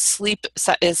responsibilities, and sleep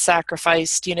is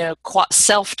sacrificed,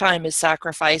 self-time is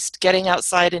sacrificed, getting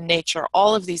outside in nature,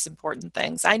 all of these important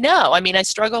things. I know, I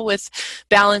struggle with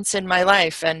balance in my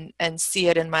life and see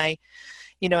it in my,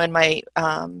 in my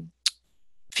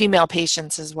female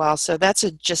patients as well. So that's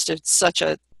such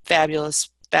a fabulous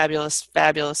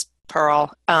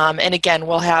pearl. And again,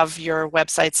 we'll have your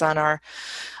websites on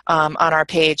our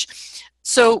page.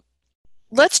 So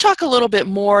let's talk a little bit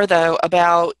more, though,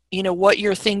 about, what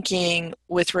you're thinking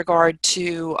with regard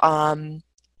to, to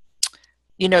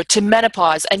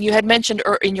menopause. And you had mentioned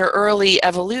in your early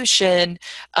evolution,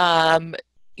 you're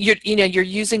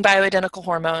using bioidentical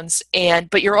hormones,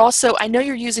 but you're also, I know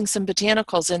you're using some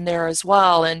botanicals in there as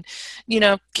well. And,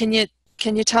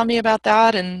 can you tell me about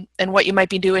that and what you might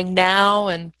be doing now?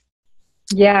 And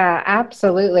yeah,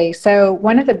 absolutely. So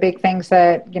one of the big things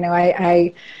that,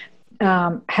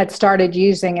 I had started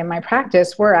using in my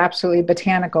practice were absolutely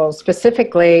botanicals,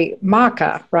 specifically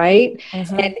maca, right?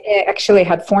 Mm-hmm. And it actually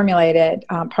had formulated,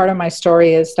 part of my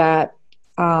story is that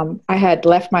I had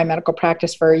left my medical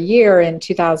practice for a year in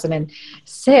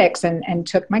 2006 and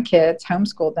took my kids,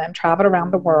 homeschooled them, traveled around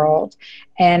the world,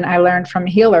 and I learned from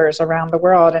healers around the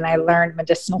world, and I learned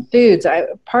medicinal foods.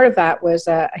 Part of that was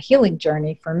a healing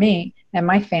journey for me and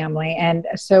my family. And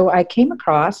so I came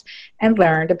across and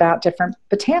learned about different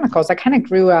botanicals. I kind of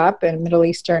grew up in a Middle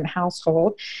Eastern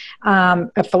household,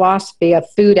 a philosophy of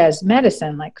food as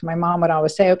medicine. Like my mom would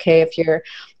always say, okay, if you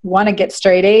want to get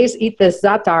straight A's, eat this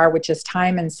za'atar, which is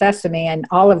thyme and sesame and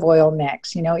olive oil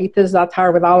mix. Eat this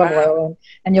za'atar with olive oil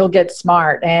and you'll get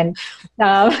smart, and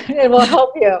it will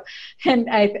help you.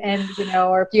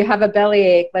 Or if you have a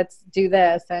bellyache, let's do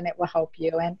this and it will help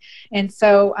you.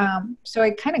 So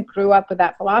I kind of grew up with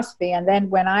that philosophy. And then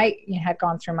when I had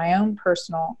gone through my own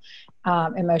personal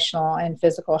emotional and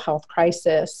physical health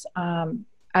crisis,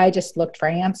 I just looked for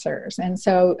answers. And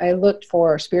so I looked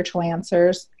for spiritual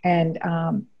answers and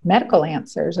medical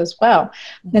answers as well.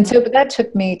 Mm-hmm. And so that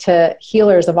took me to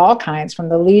healers of all kinds, from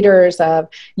the leaders of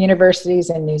universities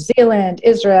in New Zealand,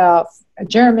 Israel,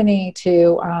 Germany,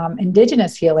 to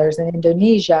indigenous healers in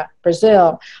Indonesia,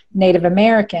 Brazil, Native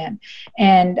American,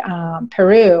 and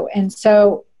Peru. And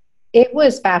so it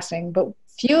was fascinating, but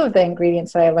few of the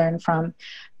ingredients that I learned from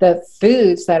the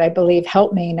foods that I believe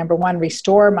helped me, number one,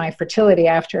 restore my fertility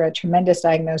after a tremendous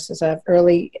diagnosis of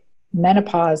early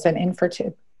menopause and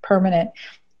permanent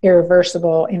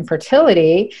irreversible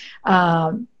infertility.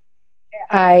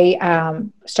 I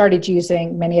started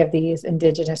using many of these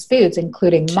indigenous foods,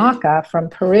 including maca from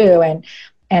Peru, and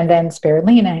then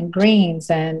spirulina and greens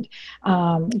and,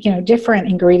 different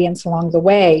ingredients along the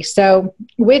way. So,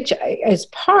 which is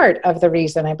part of the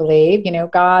reason I believe,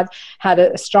 God had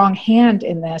a strong hand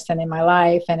in this and in my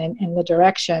life and in the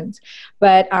directions.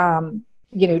 But,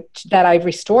 that I've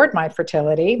restored my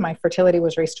fertility. My fertility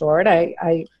was restored.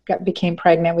 I became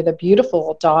pregnant with a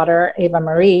beautiful daughter, Ava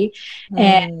Marie,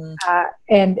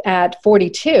 and at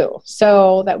 42.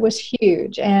 So that was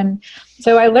huge. And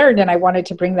so I learned, and I wanted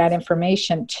to bring that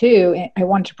information too. I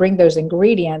wanted to bring those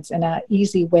ingredients in an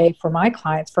easy way for my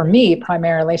clients, for me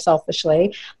primarily,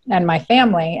 selfishly, and my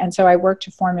family. And so I worked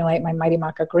to formulate my Mighty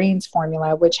Maca Greens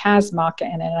formula, which has maca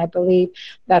in it. And I believe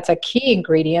that's a key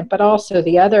ingredient, but also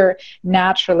the other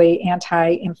naturally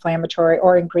anti-inflammatory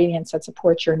or ingredients that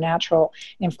support your natural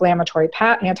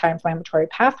anti-inflammatory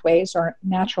pathways or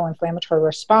natural inflammatory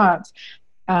response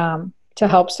to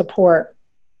help support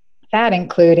that,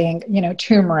 including,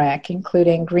 turmeric,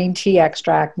 including green tea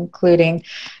extract, including,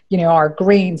 our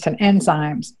greens and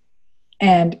enzymes,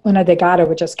 and una de gato,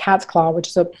 which is cat's claw, which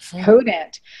is a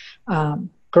potent,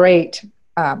 great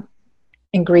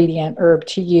ingredient herb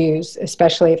to use,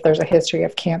 especially if there's a history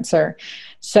of cancer.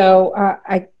 So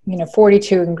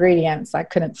 42 ingredients, I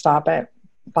couldn't stop at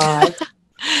 5.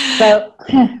 So,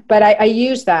 but I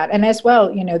use that. And as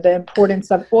well, the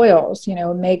importance of oils,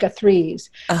 omega-3s,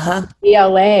 Uh-huh.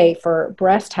 ELA for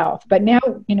breast health. But now,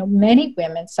 many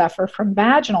women suffer from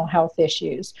vaginal health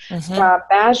issues, Mm-hmm. from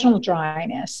vaginal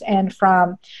dryness, and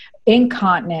from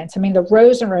incontinence. I mean, the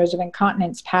rows and rows of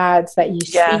incontinence pads that you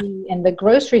Yeah. see in the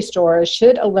grocery stores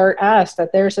should alert us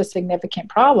that there's a significant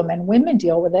problem. And women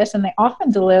deal with this, and they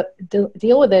often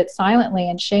deal with it silently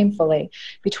and shamefully,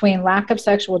 between lack of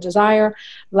sexual desire,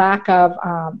 lack of,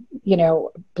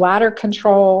 bladder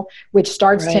control, which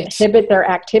starts to Right. inhibit their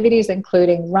activities,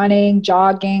 including running,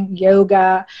 jogging,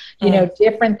 yoga,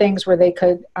 different things where they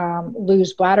could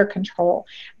lose bladder control.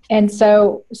 And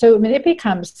so it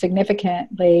becomes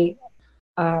significantly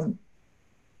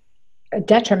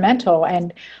detrimental.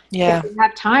 And Yeah. if we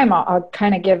have time, I'll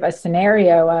kind of give a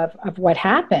scenario of what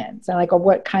happens, and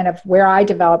where I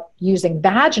developed using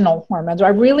vaginal hormones. I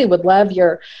really would love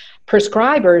your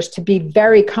prescribers to be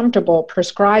very comfortable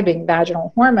prescribing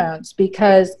vaginal hormones,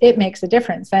 because it makes a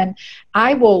difference. And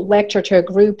I will lecture to a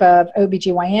group of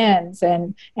OBGYNs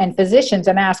and physicians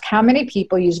and ask how many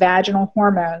people use vaginal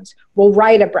hormones, will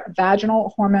write a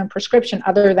vaginal hormone prescription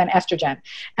other than estrogen,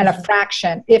 and a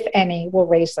fraction, if any, will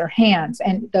raise their hands.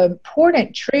 And the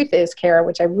important truth is, Kara,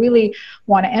 which I really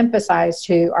want to emphasize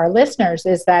to our listeners,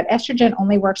 is that estrogen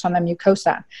only works on the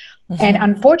mucosa. Mm-hmm. And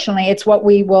unfortunately, it's what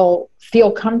we will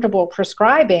feel comfortable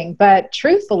prescribing. But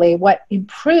truthfully, what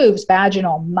improves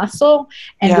vaginal muscle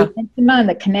and the intima and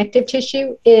the connective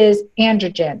tissue is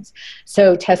androgens.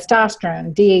 So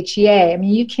testosterone, DHEA. I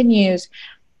mean, you can use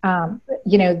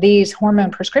these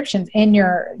hormone prescriptions in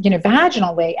your,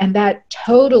 vaginally, and that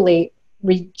totally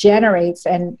regenerates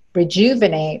and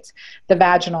rejuvenates the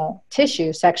vaginal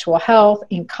tissue, sexual health,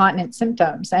 incontinence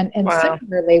symptoms. And Wow.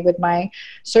 Similarly, with my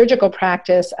surgical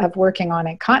practice of working on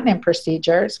incontinent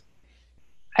procedures,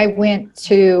 I went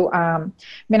to,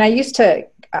 I used to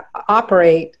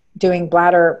operate doing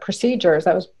bladder procedures.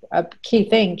 That was a key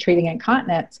thing, treating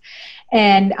incontinence.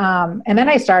 And then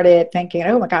I started thinking,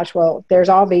 oh my gosh, well, there's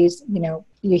all these,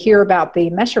 you hear about the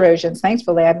mesh erosions.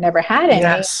 Thankfully, I've never had any.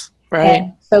 Yes. Right.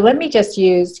 And so let me just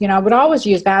use, I would always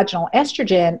use vaginal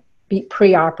estrogen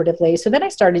preoperatively. So then I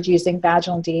started using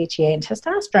vaginal DHEA and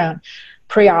testosterone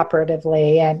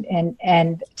preoperatively,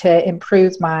 and to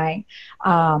improve my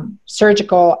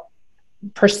surgical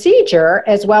procedure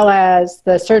as well as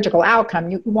the surgical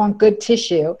outcome. You want good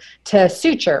tissue to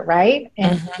suture, right?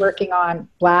 And working on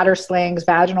bladder slings,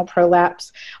 vaginal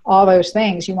prolapse, all those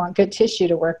things, you want good tissue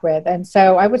to work with. And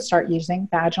so I would start using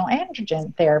vaginal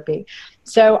androgen therapy.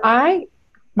 So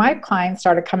my clients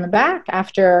started coming back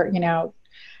after,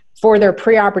 for their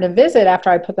preoperative visit,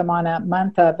 after I put them on a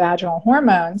month of vaginal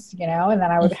hormones, and then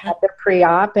I would have their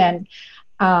pre-op, and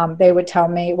they would tell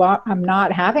me, well, I'm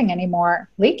not having any more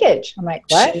leakage. I'm like,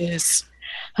 what? Jeez.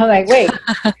 I'm like, wait.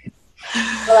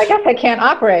 Well, I guess I can't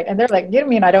operate. And they're like, you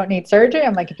mean I don't need surgery?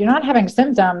 I'm like, if you're not having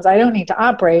symptoms, I don't need to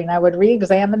operate. And I would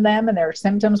re-examine them, and their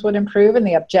symptoms would improve, and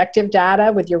the objective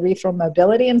data with urethral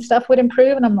mobility and stuff would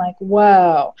improve. And I'm like,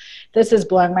 whoa, this is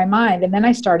blowing my mind. And then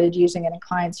I started using it in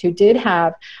clients who did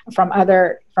have from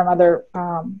other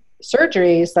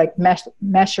surgeries, like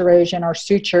mesh erosion or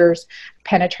sutures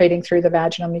penetrating through the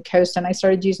vaginal mucosa. And I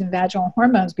started using vaginal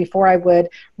hormones before I would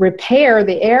repair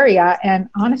the area. And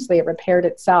honestly, it repaired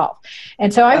itself.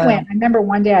 And so I remember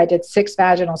one day I did 6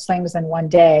 vaginal slings in one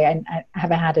day, and I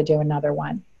haven't had to do another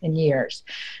one in years.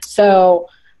 So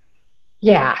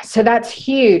yeah, so that's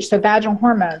huge. So vaginal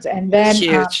hormones. And then,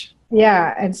 huge.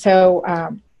 And so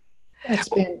it's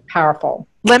been powerful.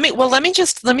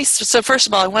 So first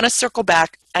of all, I want to circle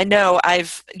back. I know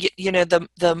the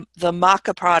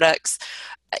Maca products,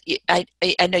 I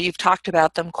know you've talked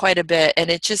about them quite a bit,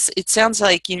 and it sounds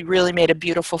like you really made a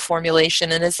beautiful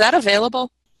formulation. And is that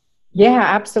available? Yeah,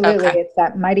 absolutely. Okay. It's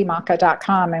at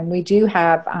mightymaca.com, and we do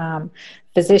have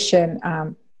physician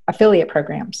affiliate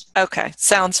programs. Okay,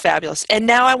 sounds fabulous. And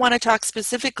now I want to talk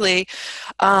specifically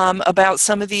about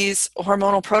some of these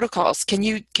hormonal protocols. Can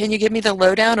you give me the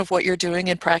lowdown of what you're doing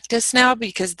in practice now?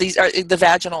 Because these are the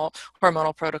vaginal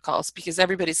hormonal protocols, because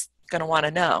everybody's going to want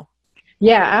to know.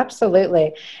 Yeah,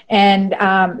 absolutely. And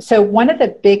so one of the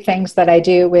big things that I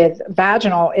do with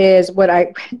vaginal is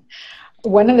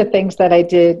one of the things that I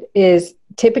did is,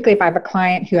 typically if I have a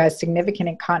client who has significant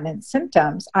incontinence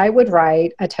symptoms, I would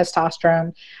write a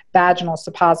testosterone vaginal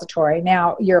suppository.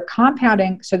 Now, you're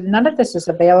compounding, so none of this is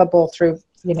available through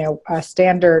a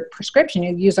standard prescription.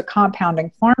 You use a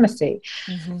compounding pharmacy.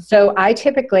 Mm-hmm. So I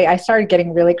started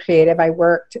getting really creative. I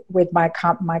worked with my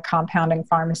compounding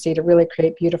pharmacy to really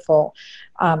create beautiful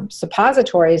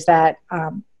suppositories that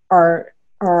are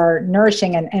are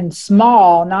nourishing and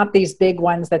small, not these big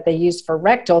ones that they use for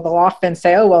rectal. They'll often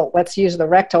say, oh, well, let's use the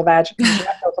rectal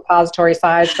suppository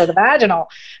size for the vaginal.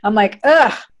 I'm like,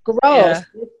 ugh, gross, Yeah.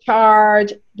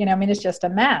 discharge, I mean, it's just a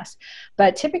mess.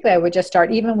 But typically I would just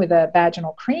start, even with a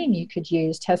vaginal cream, you could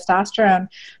use testosterone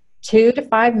 2 to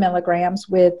 5 milligrams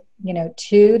with,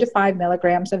 2 to 5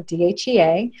 milligrams of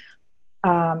DHEA.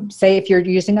 Say if you're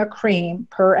using a cream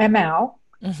per ml,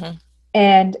 Mm-hmm.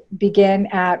 and begin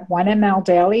at 1 ml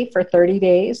daily for 30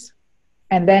 days.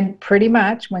 And then pretty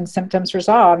much when symptoms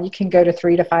resolve, you can go to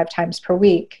 3 to 5 times per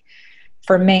week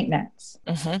for maintenance.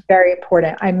 Mm-hmm. Very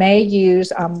important. I may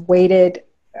use weighted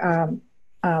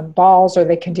balls, or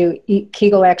they can do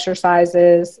Kegel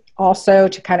exercises also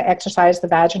to kind of exercise the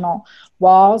vaginal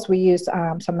walls. We use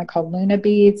something called Luna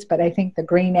beads, but I think the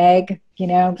green egg,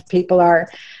 people are,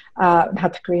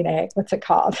 not the green egg, what's it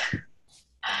called?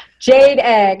 Jade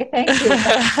egg. Thank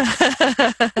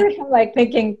you. I'm like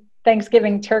thinking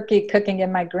Thanksgiving turkey cooking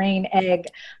in my green egg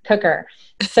cooker.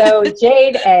 So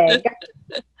jade egg.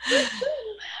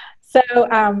 So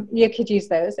you could use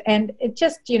those, and it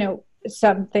just,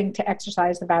 something to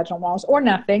exercise the vaginal walls, or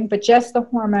nothing, but just the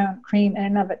hormone cream in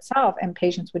and of itself, and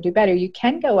patients would do better. You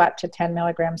can go up to 10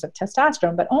 milligrams of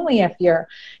testosterone, but only if you're,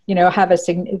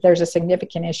 there's a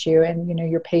significant issue and,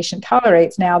 your patient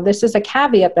tolerates. Now, this is a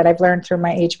caveat that I've learned through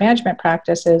my age management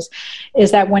practices, is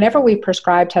that whenever we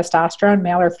prescribe testosterone,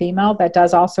 male or female, that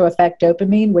does also affect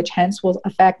dopamine, which hence will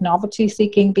affect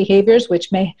novelty-seeking behaviors,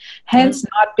 which may hence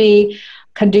not be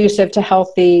conducive to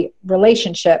healthy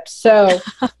relationships. So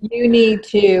you need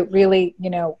to really,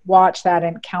 watch that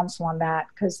and counsel on that,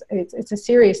 because it's a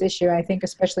serious issue. I think,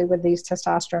 especially with these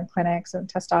testosterone clinics and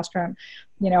testosterone,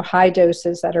 high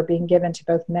doses that are being given to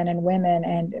both men and women.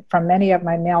 And from many of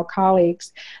my male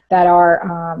colleagues that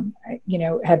are,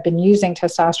 have been using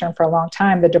testosterone for a long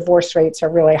time, the divorce rates are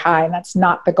really high, and that's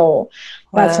not the goal.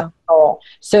 That's not the goal.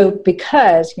 So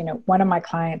because, one of my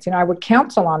clients, I would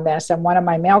counsel on this, and one of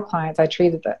my male clients, I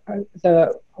treated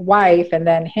the wife and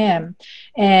then him,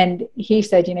 and he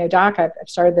said, doc, I've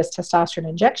started this testosterone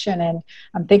injection, and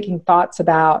I'm thinking thoughts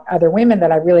about other women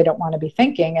that I really don't want to be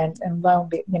thinking. And lo and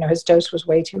behold, his dose was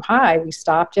way too high. We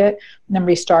stopped it and then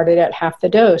restarted at half the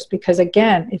dose, because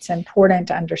again, it's important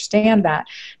to understand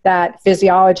that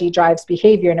physiology drives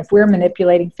behavior. And if we're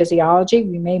manipulating physiology,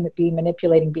 we may be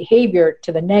manipulating behavior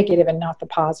to the negative and not the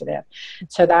positive.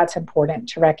 So that's important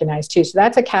to recognize too. So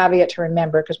that's a caveat to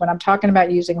remember, because when I'm talking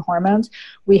about using hormones,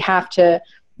 we have to,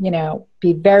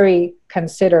 be very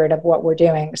considerate of what we're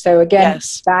doing. So again,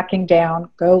 backing down,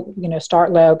 go,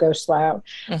 start low, go slow.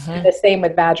 Mm-hmm. The same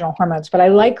with vaginal hormones. But I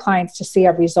like clients to see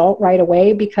a result right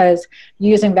away, because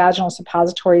using vaginal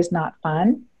suppository is not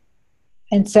fun.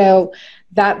 And so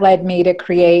that led me to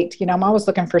create, I'm always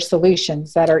looking for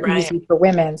solutions that are easy for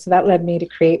women. So that led me to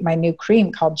create my new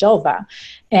cream called Julva.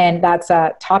 And that's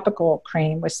a topical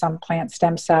cream with some plant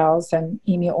stem cells and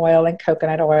emu oil and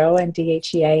coconut oil and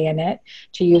DHEA in it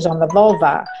to use on the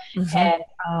vulva.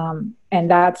 Mm-hmm.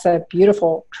 And that's a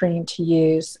beautiful cream to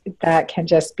use that can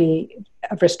just be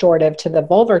restorative to the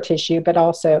vulvar tissue, but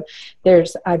also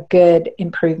there's a good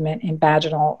improvement in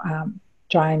vaginal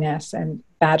dryness and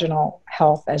vaginal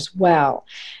health as well.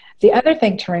 The other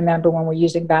thing to remember when we're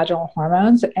using vaginal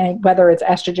hormones, and whether it's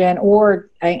estrogen or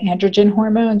androgen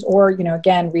hormones, or,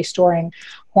 again, restoring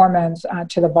hormones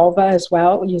to the vulva as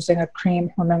well, using a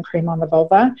hormone cream on the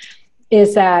vulva,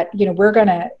 is that, we're going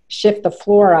to shift the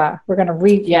flora. We're going to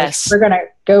we're going to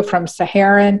go from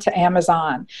Saharan to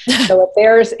Amazon. So if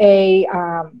there's a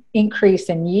increase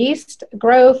in yeast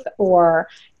growth, or,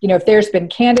 if there's been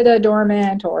candida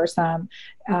dormant, or some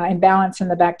imbalance in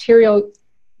the bacterial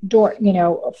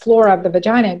flora of the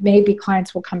vagina, maybe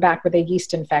clients will come back with a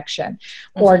yeast infection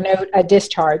or note a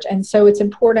discharge. And so it's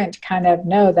important to kind of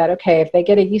know that, okay, if they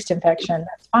get a yeast infection,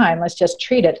 that's fine. Let's just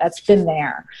treat it. That's been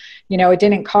there. It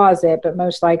didn't cause it, but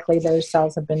most likely those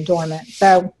cells have been dormant.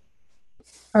 So,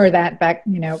 or that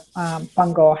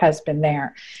fungal has been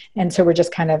there. And so we're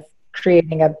just kind of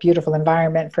creating a beautiful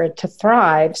environment for it to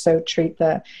thrive. So treat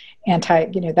the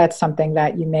that's something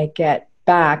that you may get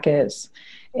back, is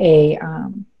a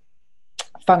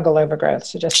fungal overgrowth.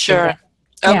 So just sure.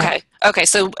 Okay.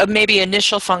 So maybe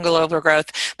initial fungal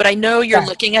overgrowth, but I know you're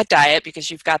looking at diet, because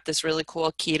you've got this really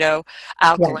cool keto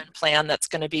alkaline plan that's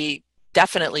going to be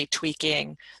definitely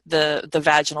tweaking the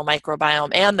vaginal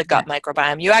microbiome and the gut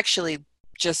microbiome. You actually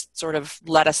just sort of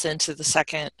led us into the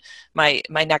second. My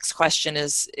next question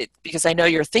is, because I know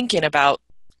you're thinking about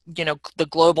the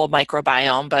global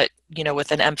microbiome, but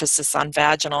with an emphasis on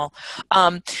vaginal.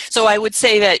 So I would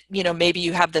say that maybe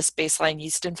you have this baseline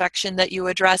yeast infection that you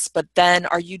address, but then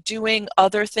are you doing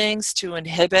other things to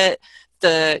inhibit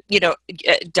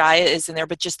diet is in there,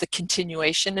 but just the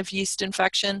continuation of yeast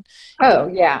infection? Oh,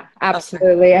 yeah, Okay.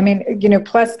 absolutely. I mean,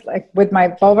 plus like with my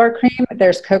vulvar cream,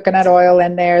 there's coconut oil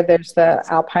in there. There's the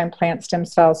alpine plant stem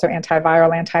cells, so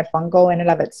antiviral, antifungal in and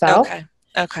of itself. Okay.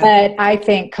 Okay. But I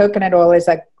think coconut oil is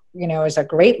a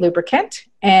great lubricant,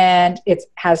 and it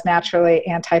has naturally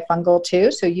antifungal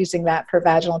too. So using that for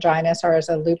vaginal dryness or as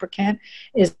a lubricant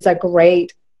is a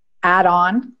great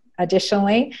add-on.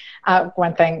 Additionally,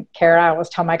 one thing, Kara, I always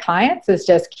tell my clients is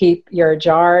just keep your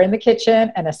jar in the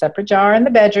kitchen and a separate jar in the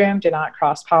bedroom. Do not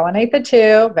cross-pollinate the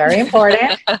two. Very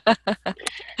important.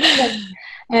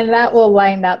 And that will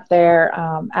line up their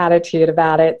attitude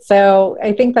about it. So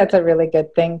I think that's a really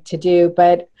good thing to do.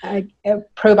 But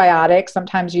probiotics,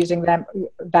 sometimes using them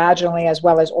vaginally as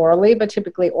well as orally, but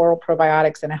typically oral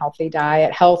probiotics in a healthy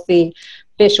diet, healthy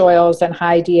fish oils and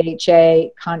high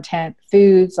DHA content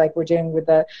foods, like we're doing with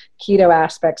the keto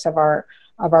aspects of our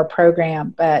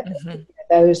program. But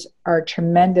those are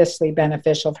tremendously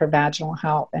beneficial for vaginal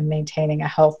health and maintaining a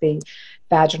healthy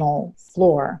vaginal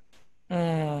floor.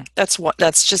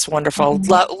 That's just wonderful.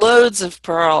 Loads of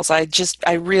pearls. I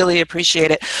really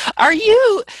appreciate it. Are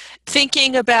you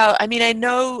thinking about, I mean, I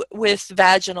know with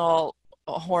vaginal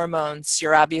hormones,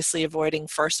 you're obviously avoiding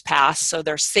first pass, so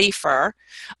they're safer.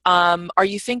 Are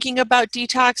you thinking about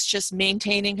detox, just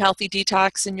maintaining healthy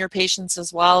detox in your patients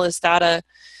as well? Is that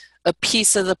a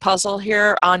piece of the puzzle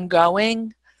here,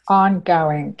 ongoing?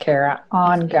 Ongoing, Kara,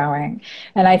 ongoing.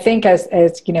 And I think as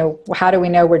how do we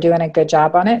know we're doing a good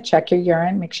job on it? Check your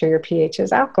urine, make sure your pH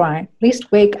is alkaline. At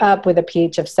least wake up with a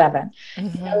pH of 7.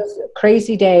 A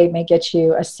crazy day may get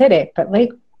you acidic, but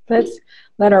let's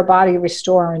let our body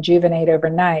restore and rejuvenate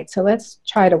overnight. So let's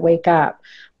try to wake up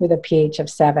with a pH of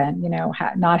 7,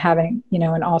 not having,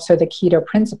 and also the keto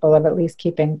principle of at least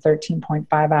keeping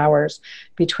 13.5 hours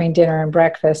between dinner and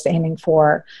breakfast, aiming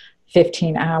for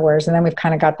 15 hours. And then we've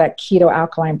kind of got that keto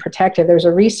alkaline protective. There's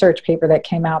a research paper that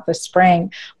came out this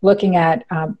spring looking at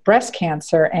breast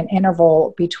cancer and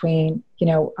interval between,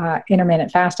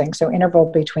 intermittent fasting. So interval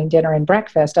between dinner and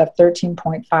breakfast of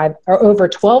 13.5 or over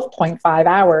 12.5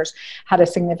 hours had a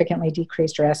significantly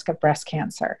decreased risk of breast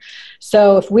cancer.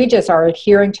 So if we just are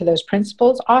adhering to those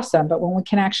principles, awesome. But when we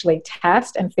can actually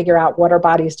test and figure out what our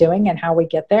body's doing and how we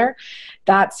get there,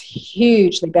 that's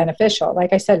hugely beneficial.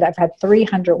 Like I said, I've had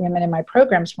 300 women in my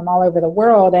programs from all over the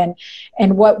world. And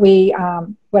what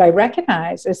I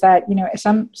recognize is that,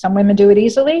 some women do it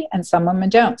easily and some women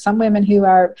don't. Some women who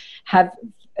have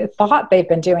thought they've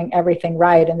been doing everything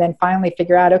right and then finally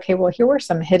figure out, okay, well, here were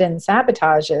some hidden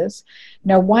sabotages.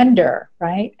 No wonder,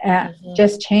 right?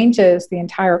 Just changes the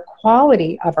entire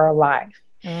quality of our life.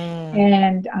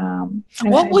 And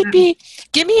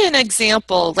give me an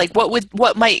example, like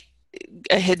what might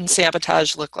a hidden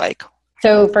sabotage look like?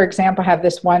 So, for example, I have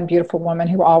this one beautiful woman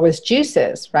who always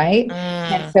juices, right?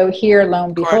 And so here, lo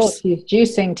and behold, she's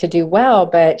juicing to do well,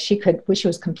 but she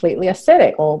was completely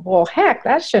acidic. Well, heck,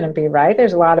 that shouldn't be right.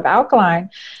 There's a lot of alkaline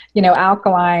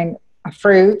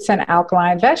fruits and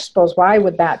alkaline vegetables. Why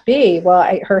would that be?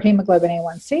 Well, her hemoglobin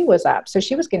A1C was up. So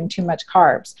she was getting too much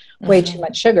carbs, way too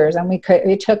much sugars. And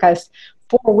it took us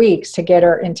 4 weeks to get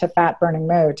her into fat burning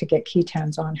mode, to get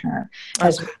ketones on her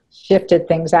as we shifted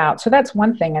things out. So that's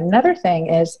one thing. Another thing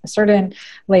is certainly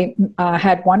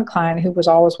had one client who was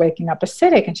always waking up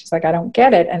acidic, and she's like, I don't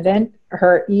get it. And then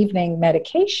her evening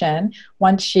medication,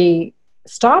 once she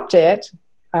stopped it,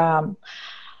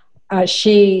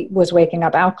 she was waking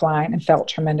up alkaline and felt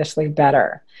tremendously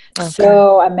better. Okay.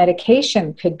 So a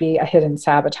medication could be a hidden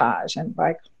sabotage, and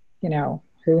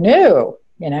who knew,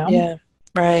 Yeah.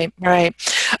 Right.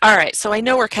 All right. So I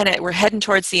know we're heading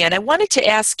towards the end. I wanted to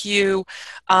ask you,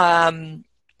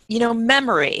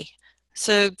 memory.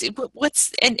 So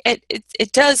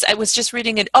it does, I was just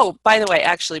reading it. Oh, by the way,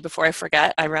 actually, before I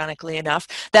forget, ironically enough,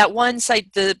 that one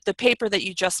site, the paper that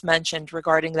you just mentioned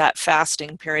regarding that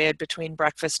fasting period between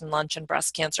breakfast and lunch and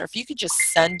breast cancer, if you could just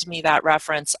send me that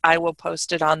reference, I will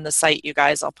post it on the site, you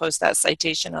guys. I'll post that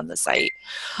citation on the site.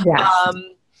 Yeah.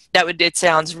 It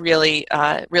sounds really,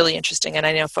 really interesting, and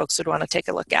I know folks would want to take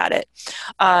a look at it.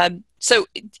 So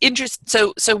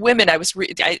women,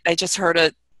 I just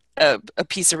heard a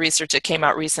piece of research that came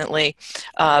out recently.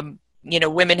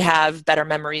 Women have better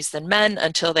memories than men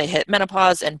until they hit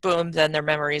menopause, and boom, then their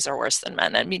memories are worse than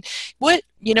men. I mean, what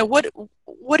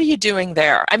are you doing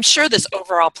there? I'm sure this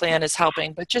overall plan is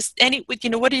helping, but just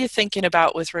what are you thinking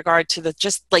about with regard to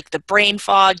the brain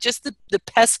fog, just the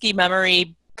pesky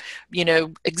memory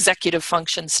executive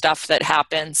function stuff that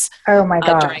happens Oh my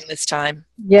gosh. during this time.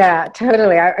 Yeah,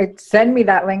 totally. Send me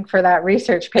that link for that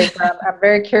research paper. I'm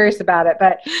very curious about it.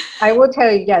 But I will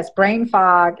tell you, yes, brain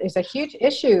fog is a huge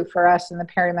issue for us in the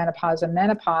perimenopause and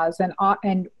menopause.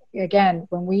 And again,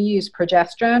 when we use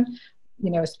progesterone,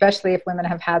 especially if women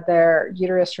have had their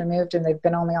uterus removed and they've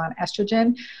been only on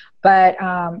estrogen, but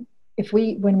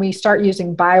when we start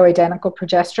using bioidentical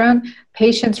progesterone,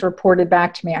 patients reported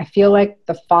back to me, I feel like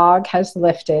the fog has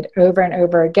lifted over and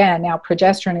over again. Now,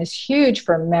 progesterone is huge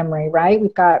for memory, right?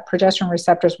 We've got progesterone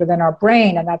receptors within our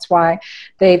brain, and that's why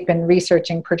they've been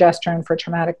researching progesterone for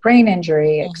traumatic brain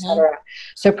injury, et cetera.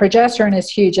 So progesterone is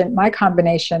huge. And my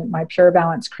combination, my Pure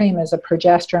Balance cream, is a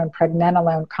progesterone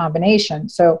pregnenolone combination.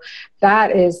 So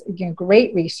that is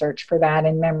great research for that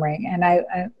in memory.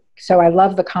 And so I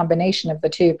love the combination of the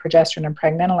two, progesterone and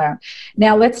pregnenolone.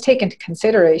 Now let's take into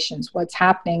considerations what's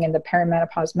happening in the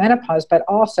perimenopause, menopause, but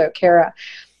also, Kara,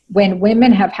 when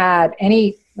women have had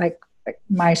any, like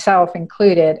myself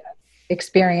included,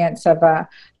 experience of a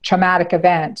traumatic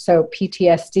event, so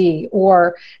PTSD,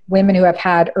 or women who have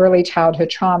had early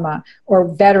childhood trauma, or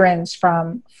veterans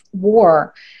from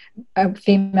war,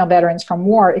 female veterans from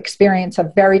war experience a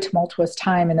very tumultuous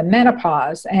time in the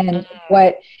menopause, and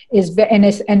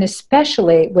and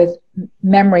especially with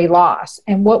memory loss.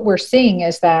 And what we're seeing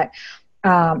is that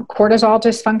cortisol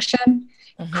dysfunction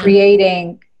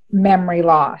creating memory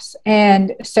loss,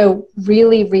 and so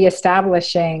really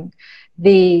reestablishing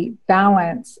the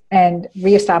balance and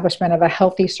reestablishment of a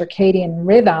healthy circadian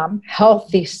rhythm,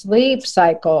 healthy sleep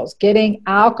cycles, getting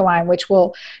alkaline, which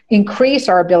will increase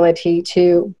our ability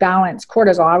to balance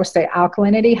cortisol. I would say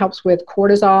alkalinity helps with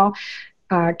cortisol.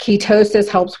 Ketosis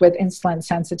helps with insulin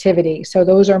sensitivity. So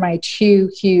those are my two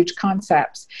huge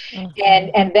concepts.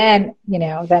 And then,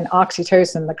 then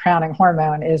oxytocin, the crowning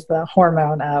hormone, is the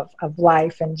hormone of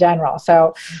life in general.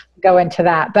 So go into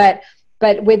that. But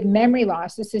with memory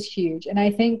loss, this is huge. And I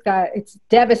think that it's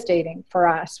devastating for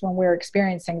us when we're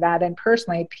experiencing that. And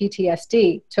personally,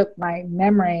 PTSD took my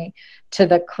memory to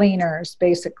the cleaners,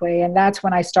 basically. And that's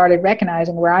when I started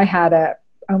recognizing where I had a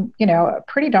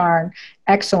pretty darn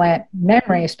excellent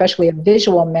memory, especially a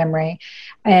visual memory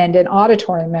and an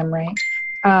auditory memory.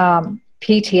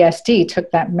 PTSD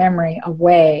took that memory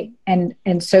away. And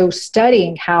so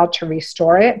studying how to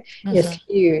restore it is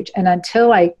huge. And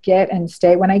until I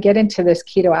when I get into this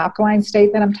keto alkaline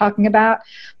state that I'm talking about,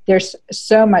 there's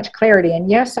so much clarity.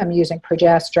 And yes, I'm using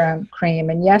progesterone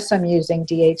cream. And yes, I'm using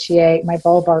DHEA, my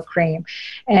Bulbar cream.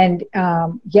 And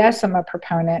yes, I'm a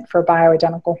proponent for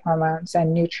bioidentical hormones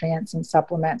and nutrients and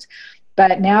supplements.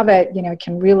 But now that,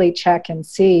 can really check and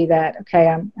see that, okay,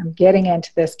 I'm getting into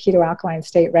this keto alkaline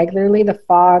state regularly, the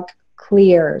fog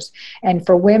clears. And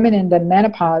for women in the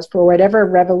menopause, for whatever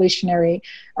revolutionary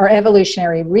or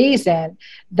evolutionary reason,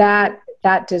 that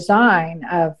design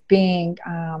of being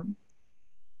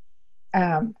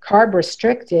carb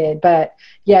restricted, but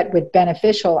yet with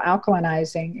beneficial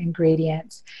alkalinizing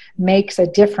ingredients, makes a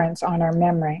difference on our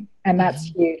memory. And that's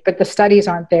huge. But the studies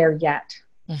aren't there yet.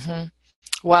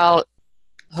 Well,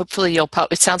 hopefully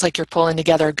it sounds like you're pulling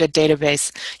together a good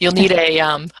database. You'll need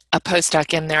a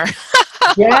postdoc in there.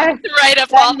 Yeah. Right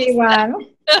up all me one.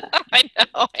 I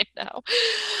know.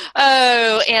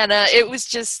 Oh, Anna, it was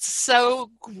just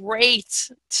so great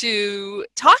to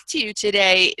talk to you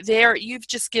today. You've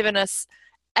just given us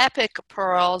epic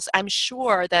pearls. I'm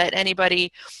sure that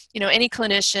anybody, any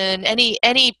clinician,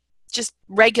 any just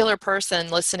regular person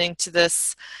listening to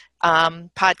this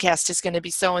podcast is going to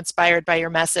be so inspired by your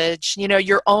message.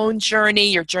 Your own journey,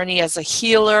 your journey as a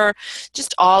healer,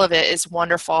 just all of it is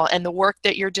wonderful. And the work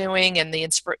that you're doing and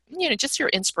just your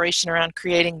inspiration around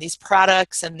creating these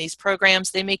products and these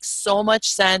programs, they make so much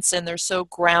sense and they're so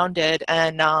grounded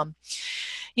and,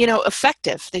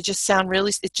 effective. They just sound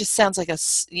it just sounds like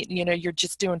you're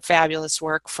just doing fabulous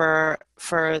work for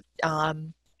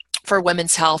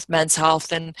women's health, men's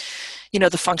health, and,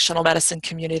 the functional medicine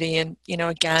community. And,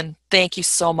 again, thank you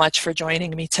so much for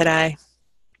joining me today.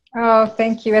 Oh,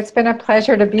 thank you. It's been a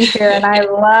pleasure to be here, and I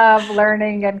love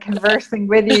learning and conversing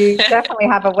with you. You definitely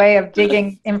have a way of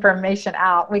digging information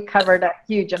out. We covered a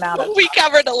huge amount of We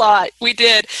covered a lot. We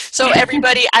did. So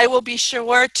everybody, I will be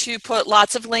sure to put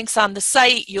lots of links on the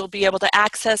site. You'll be able to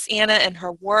access Anna and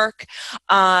her work.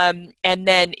 And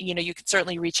then, you can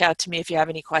certainly reach out to me if you have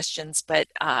any questions, but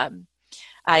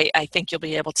I think you'll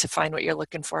be able to find what you're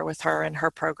looking for with her and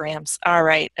her programs. All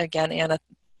right. Again, Anna,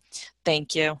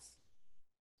 thank you.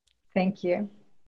 Thank you.